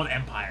right on with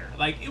Empire.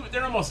 Like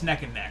they're almost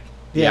neck and neck.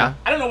 Yeah.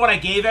 I don't know what I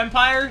gave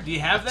Empire. Do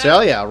you have that?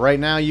 Tell ya, right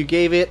now you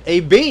gave it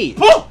a B.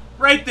 Boom!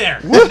 Right there.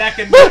 Neck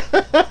and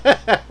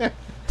neck.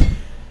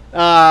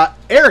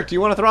 Eric, do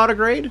you want to throw out a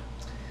grade?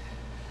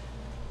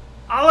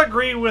 I'll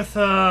agree with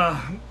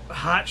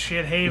Hot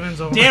Shit Havens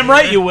over Damn here.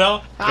 right you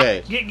will.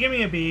 Okay, Give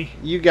me a B.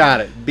 you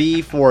got it.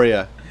 B for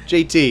you.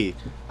 JT.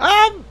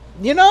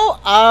 You know,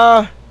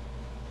 I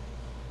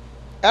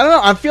don't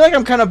know. I feel like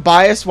I'm kind of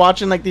biased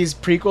watching like these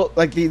prequel,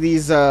 like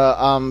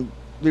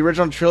the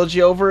original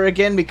trilogy over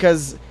again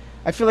because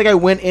I feel like I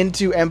went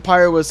into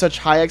Empire with such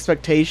high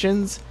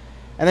expectations,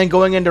 and then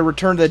going into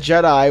Return of the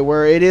Jedi,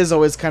 where it is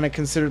always kind of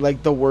considered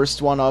like the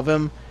worst one of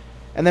them,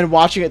 and then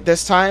watching it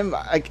this time,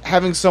 like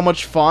having so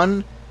much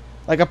fun,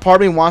 like a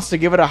part of me wants to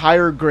give it a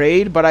higher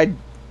grade, but I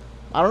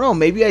don't know.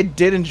 Maybe I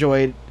did enjoy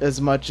it as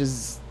much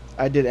as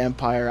I did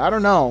Empire. I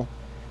don't know.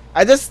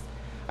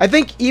 I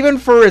think even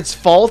for its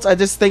faults, I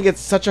just think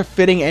it's such a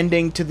fitting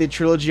ending to the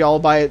trilogy all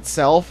by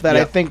itself that I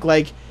Yep. think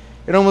like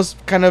it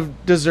almost kind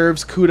of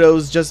deserves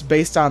kudos just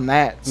based on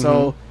that.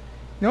 So,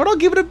 you know what? I'll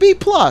give it a B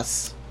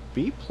plus.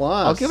 B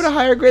plus. I'll give it a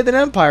higher grade than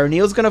Empire.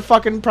 Neil's gonna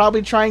fucking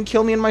probably try and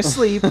kill me in my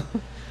sleep,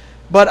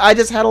 but I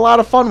just had a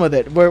lot of fun with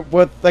it.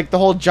 With like the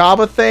whole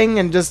Jabba thing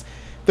and just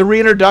the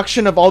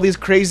reintroduction of all these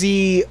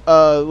crazy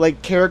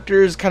like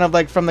characters, kind of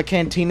like from the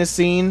Cantina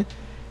scene.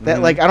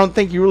 That like I don't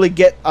think you really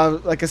get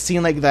like a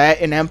scene like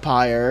that in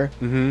Empire.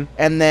 Mm-hmm.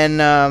 And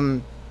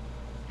then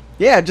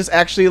yeah, just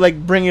actually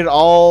like bring it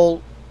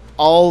all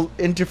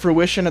into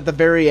fruition at the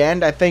very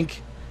end. I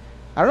think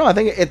I don't know. I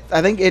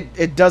think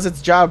it does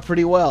its job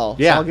pretty well.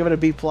 Yeah. So I'll give it a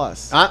B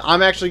plus.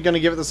 I'm actually going to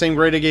give it the same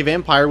grade I gave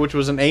Empire, which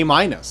was an A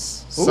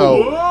minus.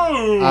 So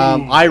Ooh.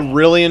 I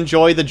really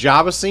enjoy the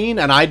Jabba scene,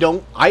 and I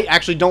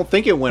actually don't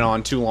think it went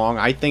on too long.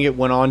 I think it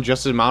went on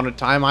just the amount of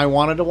time I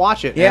wanted to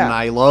watch it. Yeah. And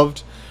I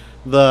loved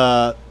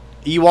the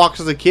Ewoks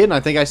as a kid, and I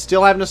think I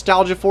still have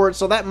nostalgia for it,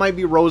 so that might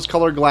be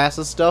rose-colored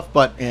glasses stuff,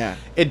 but Yeah.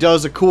 it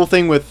does a cool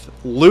thing with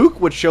Luke,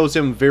 which shows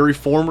him very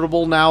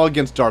formidable now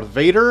against Darth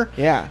Vader.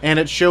 Yeah. And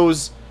it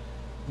shows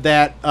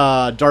that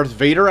Darth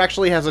Vader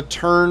actually has a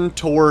turn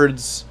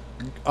towards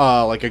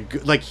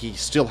like he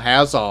still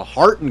has a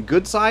heart and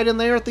good side in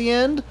there at the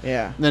end.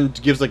 Yeah. And then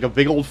gives like a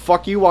big old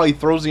fuck you while he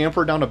throws the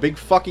Emperor down a big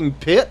fucking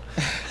pit.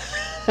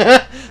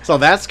 So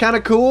that's kind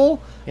of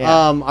cool. Yeah.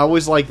 I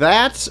always like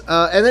that.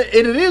 And it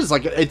is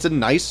like it's a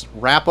nice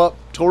wrap up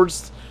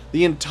towards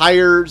the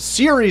entire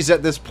series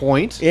at this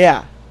point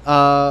Yeah.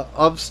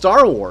 of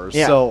Star Wars.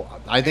 Yeah. So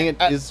I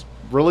think it is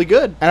really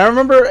good. And I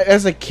remember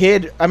as a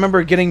kid, I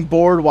remember getting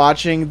bored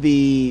watching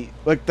the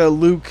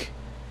Luke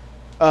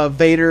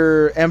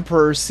Vader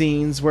Emperor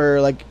scenes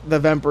where like the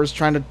Emperor's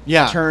trying to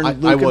turn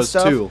Luke I and was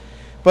stuff. too.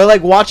 But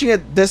like watching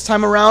it this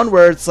time around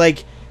where it's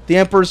like the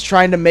Emperor's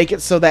trying to make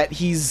it so that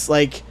he's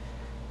like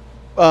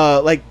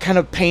kind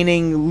of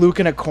painting Luke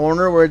in a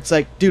corner where it's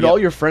like, dude, Yep. all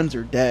your friends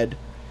are dead.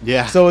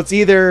 Yeah. So it's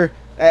either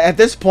at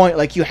this point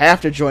like you have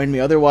to join me,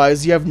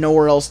 otherwise you have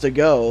nowhere else to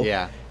go.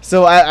 yeah.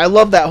 So I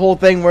love that whole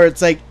thing where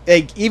it's like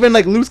even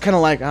like Luke's kind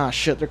of like, ah,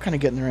 shit, they're kind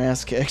of getting their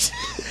ass kicked.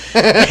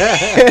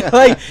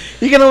 Like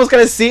you can almost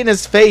kind of see it in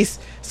his face.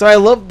 So I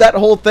love that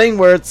whole thing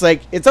where it's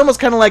like it's almost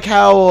kind of like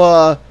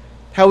how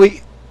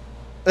we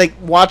like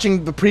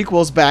watching the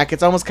prequels back.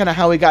 It's almost kind of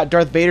how he got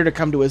Darth Vader to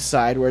come to his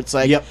side, where it's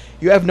like, Yep.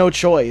 you have no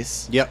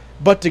choice Yep.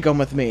 but to come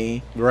with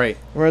me. Right.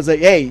 Where it's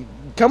like, hey,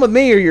 come with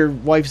me or your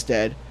wife's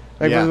dead.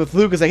 Like Yeah. with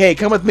Luke, it's like, hey,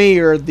 come with me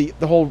or the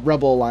whole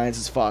Rebel Alliance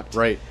is fucked.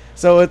 Right.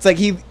 So it's like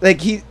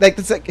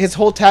it's like his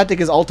whole tactic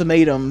is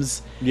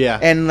ultimatums. Yeah.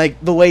 And like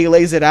the way he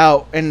lays it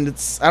out, and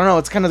it's I don't know,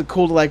 it's kind of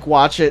cool to like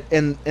watch it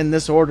in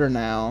this order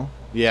now.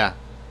 Yeah.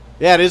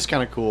 Yeah, it is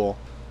kind of cool.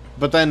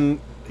 But then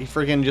he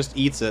freaking just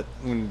eats it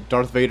when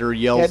Darth Vader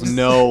yells Yeah, just-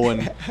 no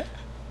and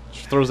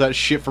throws that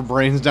shit for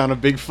brains down a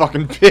big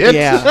fucking pit.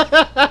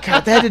 Yeah.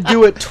 God, they had to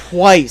do it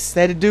twice.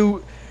 They had to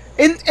do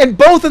and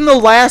both in the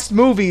last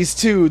movies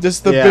too.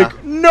 Just the Yeah.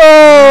 big no.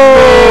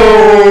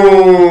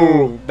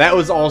 That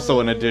was also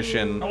an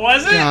addition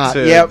Was it? God.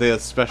 to Yep. the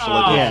special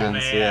Oh, editions.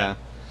 man. Yeah.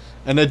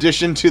 An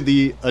addition to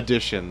the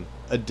addition.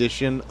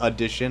 Addition to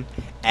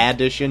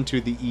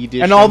the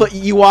edition. And all the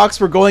Ewoks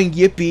were going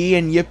yippee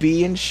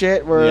and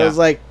shit. Where Yeah. it was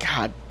like,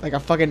 God, like a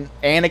fucking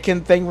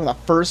Anakin thing from the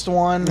first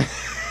one.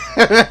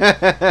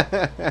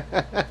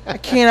 I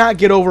cannot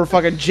get over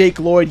fucking Jake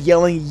Lloyd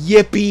yelling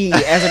yippee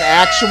as an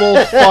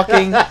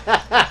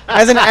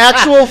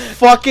actual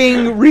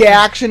fucking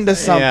reaction to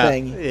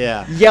something.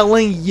 Yeah.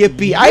 Yelling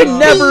yippee.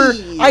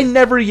 I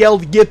never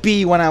yelled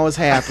yippee when I was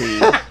happy.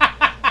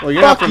 Well,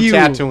 you're not Fuck from you.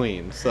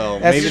 Tatooine, so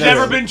That's maybe You've true.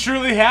 never been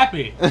truly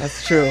happy.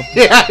 That's true.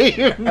 Yeah,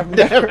 you've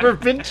never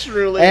been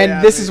truly.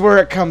 And this is where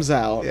it comes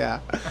out. Yeah.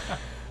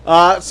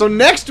 So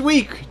next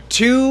week,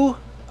 2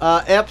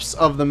 eps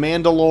of The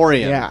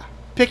Mandalorian. Yeah.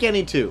 Pick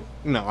any 2.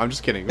 No, I'm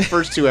just kidding. The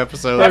first 2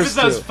 episodes.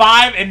 Episodes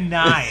 5 and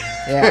 9.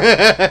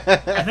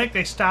 Yeah. I think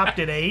they stopped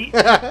at 8.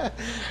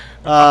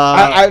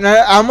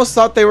 I almost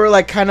thought they were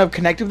like kind of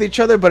connected with each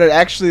other, but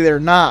they're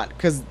not,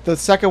 because the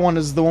second one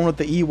is the one with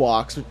the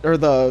Ewoks or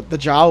the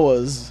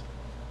Jawas.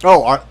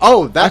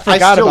 I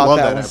forgot still about love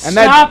that that one. episode. And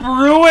that- Stop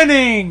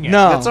ruining.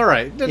 No, That's all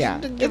right. Yeah,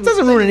 it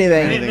doesn't ruin They,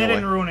 anything. they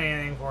didn't ruin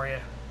anything for you.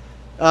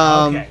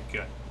 Okay,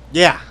 good.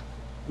 Yeah,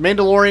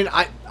 Mandalorian.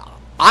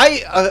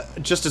 I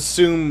just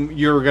assume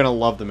you're gonna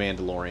love the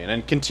Mandalorian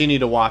and continue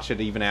to watch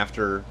it even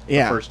after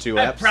Yeah. the first two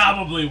I episodes.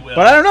 probably will.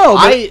 But I don't know.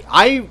 But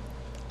I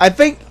I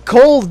think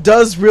Cole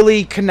does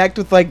really connect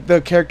with like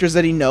the characters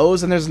that he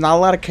knows, and there's not a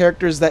lot of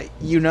characters that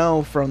you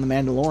know from the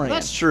Mandalorian.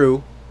 that's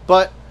true,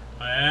 but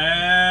Well,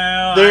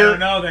 I They're- don't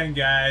know then,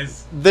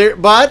 guys.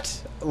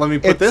 but let me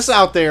put It's- this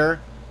out there: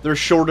 they're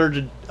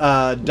shorter,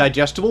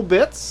 digestible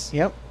bits.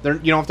 Yep. You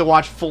don't have to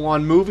watch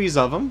full-on movies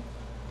of them.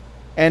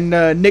 And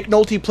Nick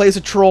Nolte plays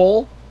a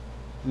troll.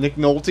 Nick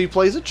Nolte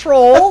plays a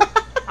troll.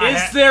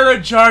 Is there a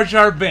Jar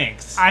Jar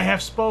Binks? I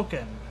have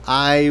spoken.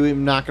 I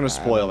am not going to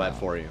spoil that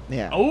for you.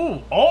 Yeah.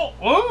 Oh!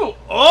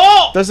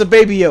 There's a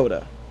Baby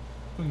Yoda.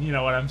 You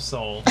know what? I'm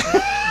sold.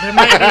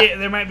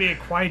 There might be a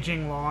Kwai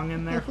Jing Long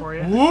in there for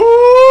you. Woo!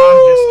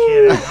 I'm just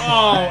kidding.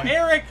 Oh,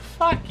 Eric,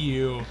 fuck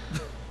you.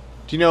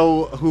 Do you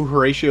know who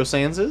Horatio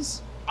Sands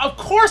is? Of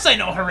course I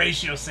know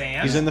Horatio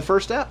Sands. He's in the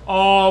first ep.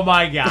 Oh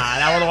my god,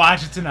 I want to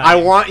watch it tonight. I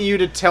want you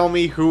to tell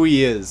me who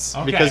he is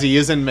Okay. because he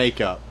is in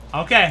makeup.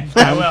 Okay,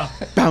 I will.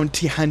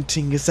 Bounty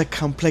hunting is a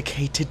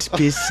complicated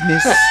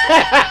business.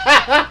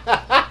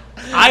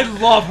 I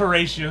love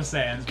Horatio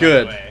Sands, by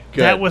Good. the way.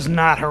 Good. That was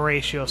not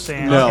Horatio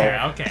Sands. No.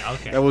 Okay.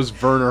 That was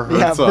Werner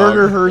Yeah, Herzog.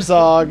 Werner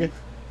Herzog.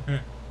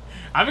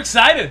 I'm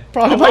excited.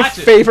 Probably I'll my watch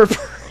it. favorite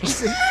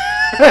person.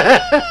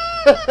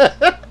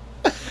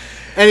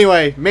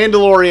 Anyway,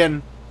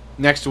 Mandalorian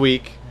next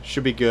week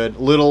should be good.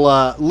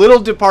 Little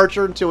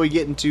departure until we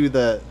get into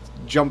the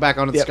jump back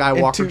onto the Yep,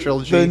 Skywalker into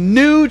trilogy. The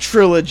new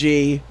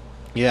trilogy.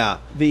 Yeah,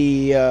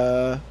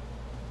 The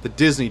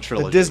Disney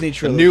trilogy. Disney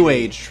trilogy. The New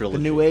Age trilogy.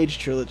 The New Age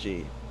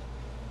trilogy.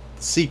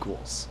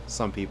 sequels.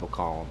 Some people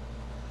call them.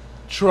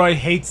 Troy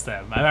hates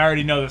them. I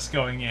already know this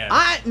going in.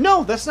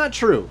 No, that's not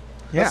true.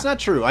 Yeah. That's not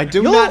true. I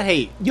do You'll- not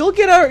hate. You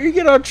get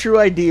our true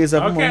ideas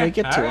of them when we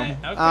get to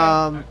alright, them.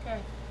 Okay. Okay.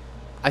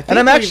 I think And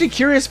I'm we've- actually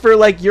curious for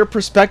like your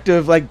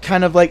perspective, like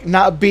kind of like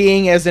not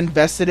being as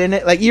invested in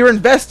it. Like you're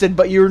invested,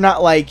 but you're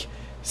not like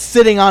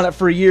sitting on it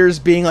for years,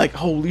 being like,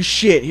 "Holy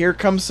shit, here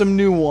comes some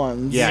new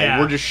ones." Yeah, Yeah.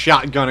 we're just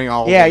shotgunning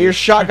all. Yeah, of you're these.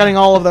 shotgunning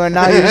all of them, and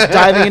now you're just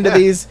diving into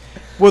these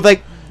with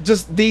like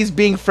just these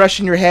being fresh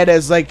in your head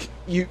as like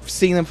you've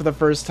seen them for the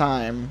first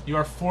time. You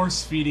are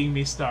force feeding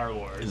me Star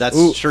Wars. That's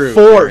Ooh, true.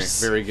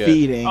 Force Very good.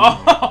 feeding.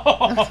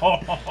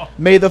 Oh,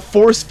 May the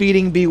force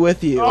feeding be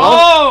with you.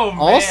 oh man.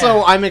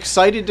 Also, I'm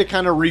excited to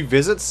kind of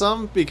revisit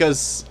some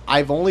because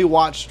I've only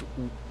watched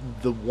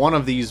the one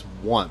of these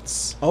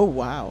once. Oh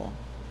wow.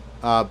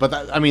 But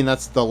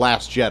that's The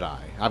Last Jedi.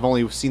 I've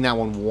only seen that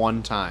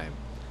one time,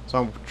 so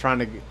I'm trying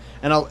to,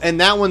 and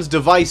that one's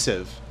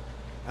divisive.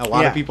 A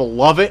lot Yeah. of people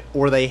love it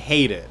or they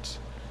hate it,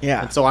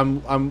 Yeah. and so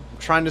I'm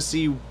trying to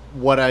see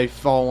what I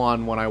fall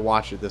on when I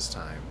watch it this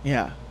time.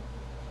 Yeah.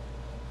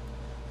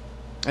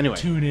 Anyway,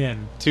 Tune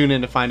in. tune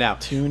in to find out.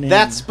 Tune in.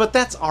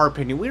 That's our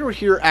opinion. We were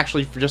here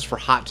actually just for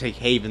Hot Take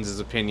Havens'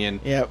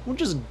 opinion. Yeah. We're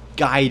just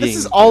guiding. This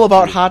is all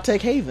about through. Hot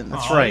Take Haven.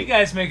 That's Oh, right. You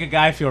guys make a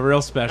guy feel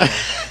real special.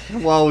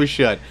 Well, we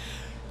should.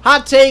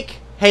 Hot Take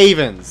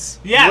Havens.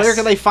 Yes. Where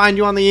can they find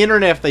you on the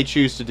internet if they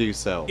choose to do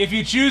so? If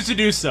you choose to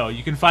do so,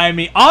 you can find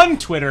me on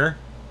Twitter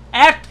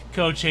at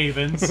Coach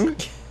Havens.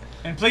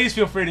 And please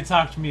feel free to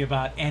talk to me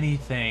about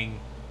anything.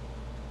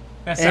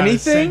 That sounds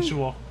Anything?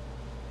 sensual.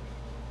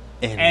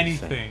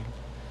 Anything.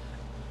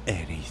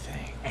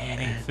 Anything.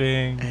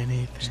 Anything.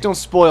 Anything. Just don't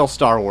spoil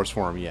Star Wars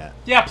for him yet.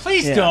 Yeah,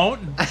 please Yeah. don't.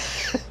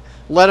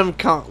 Let him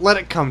come. Let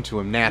it come to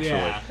him naturally.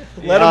 Yeah.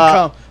 Let him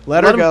come.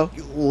 Let her go.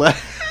 Let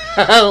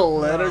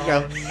her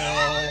go.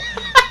 No.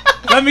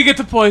 Let me get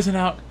the poison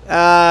out.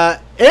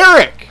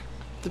 Eric,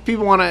 the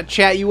people want to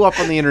chat you up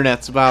on the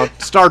internets about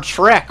Star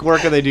Trek. Where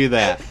can they do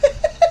that?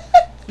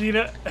 You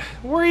know,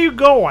 where are you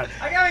going?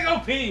 I gotta go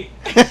pee.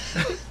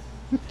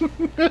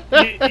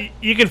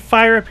 You can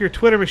fire up your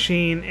Twitter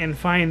machine and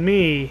find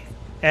me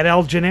at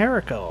El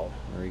Generico.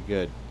 Very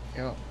good.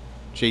 Yeah.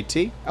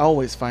 JT.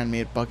 Always find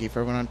me at Bucky for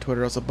everyone on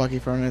Twitter, also Bucky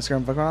for everyone on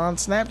Instagram, Bucky on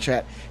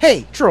Snapchat.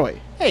 Hey, Troy.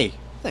 Hey,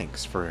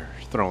 thanks for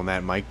throwing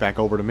that mic back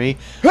over to me.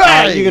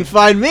 Hey! You can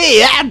find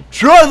me at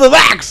Troy the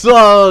Max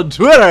on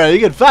Twitter. You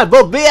can find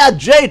both me and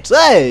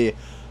JT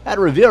at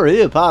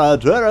Review Pod on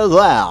Twitter as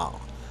well.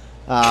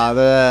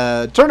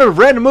 The Tournament of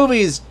Random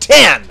Movies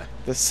 10.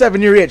 The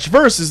 7-Year Itch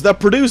versus the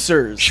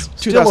Producers. Still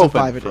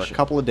 2005 open for edition. a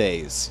couple of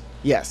days.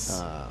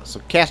 Yes.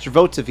 So cast your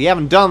votes if you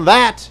haven't done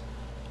that.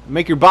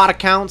 Make your bot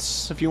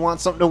accounts if you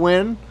want something to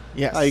win.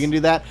 Yes. You can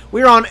do that.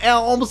 We're on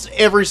almost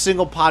every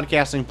single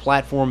podcasting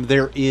platform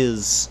there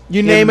is.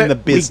 You name in it, the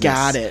we business.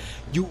 got it.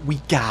 We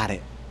got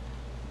it.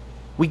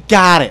 We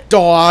got it.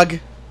 Dog.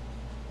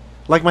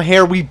 Like my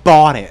hair, we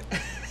bought it.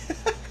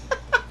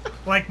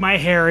 Like my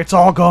hair, it's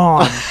all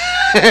gone.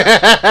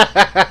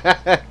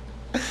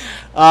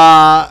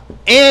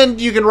 And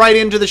you can write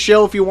into the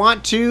show if you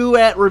want to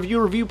at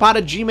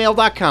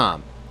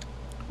reviewpod@gmail.com.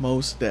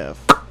 Most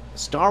def.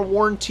 Star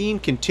Wars team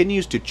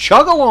continues to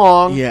chug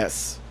along.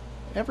 Yes.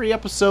 every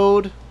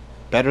episode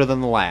better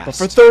than the last. But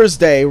for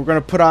Thursday, we're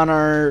gonna put on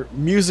our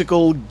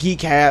musical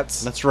geek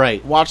hats. That's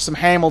right. Watch some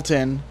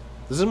Hamilton.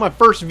 This is my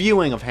first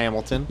viewing of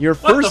Hamilton. Your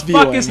What first the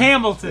fuck viewing. is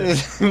Hamilton?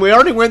 We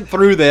already went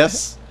through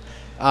this.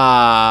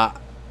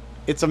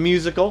 It's a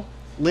musical.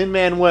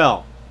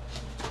 Lin-Manuel.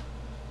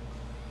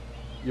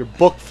 Your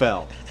book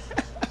fell.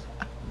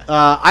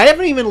 I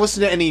haven't even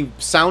listened to any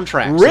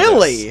soundtracks. of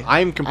Really? this.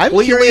 I'm I'm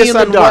completely curious in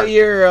the on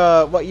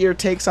dark. what your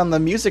takes on the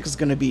music is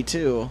gonna be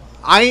too.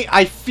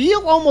 I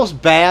feel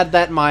almost bad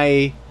that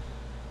my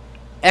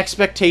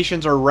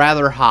expectations are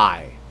rather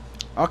high.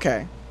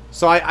 Okay.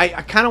 So I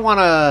kind of want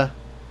to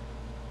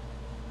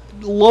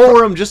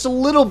lower them just a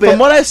little bit. From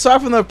what I saw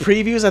from the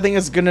previews, I think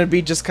it's gonna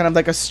be just kind of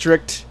like a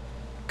strict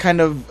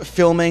kind of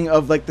filming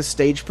of like the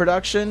stage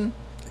production.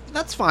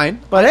 That's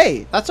fine. But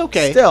hey, That's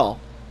okay. still,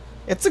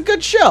 it's a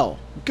good show.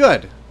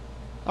 Good.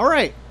 All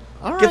right.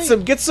 All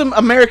right. Get some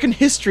American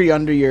history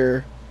under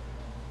your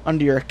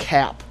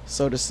cap,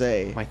 so to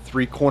say. My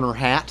 3-corner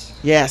hat.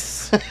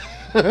 Yes.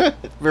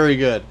 Very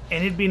good.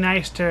 And it'd be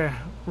nice to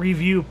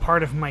review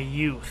part of my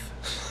youth.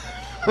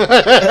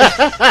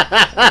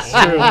 That's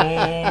true.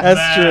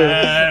 That's true.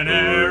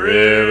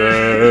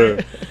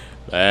 Eric.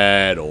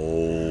 That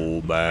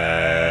old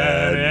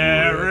man.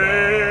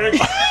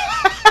 Eric.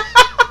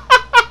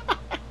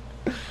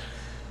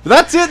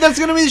 That's it. That's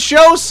gonna be the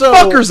show. So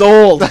Fucker's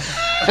old.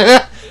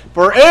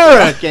 for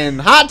Eric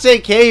and Hot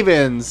Take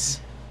Havens,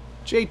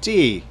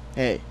 JT.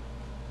 Hey,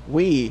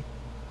 we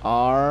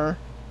are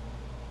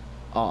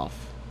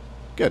off.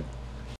 Good.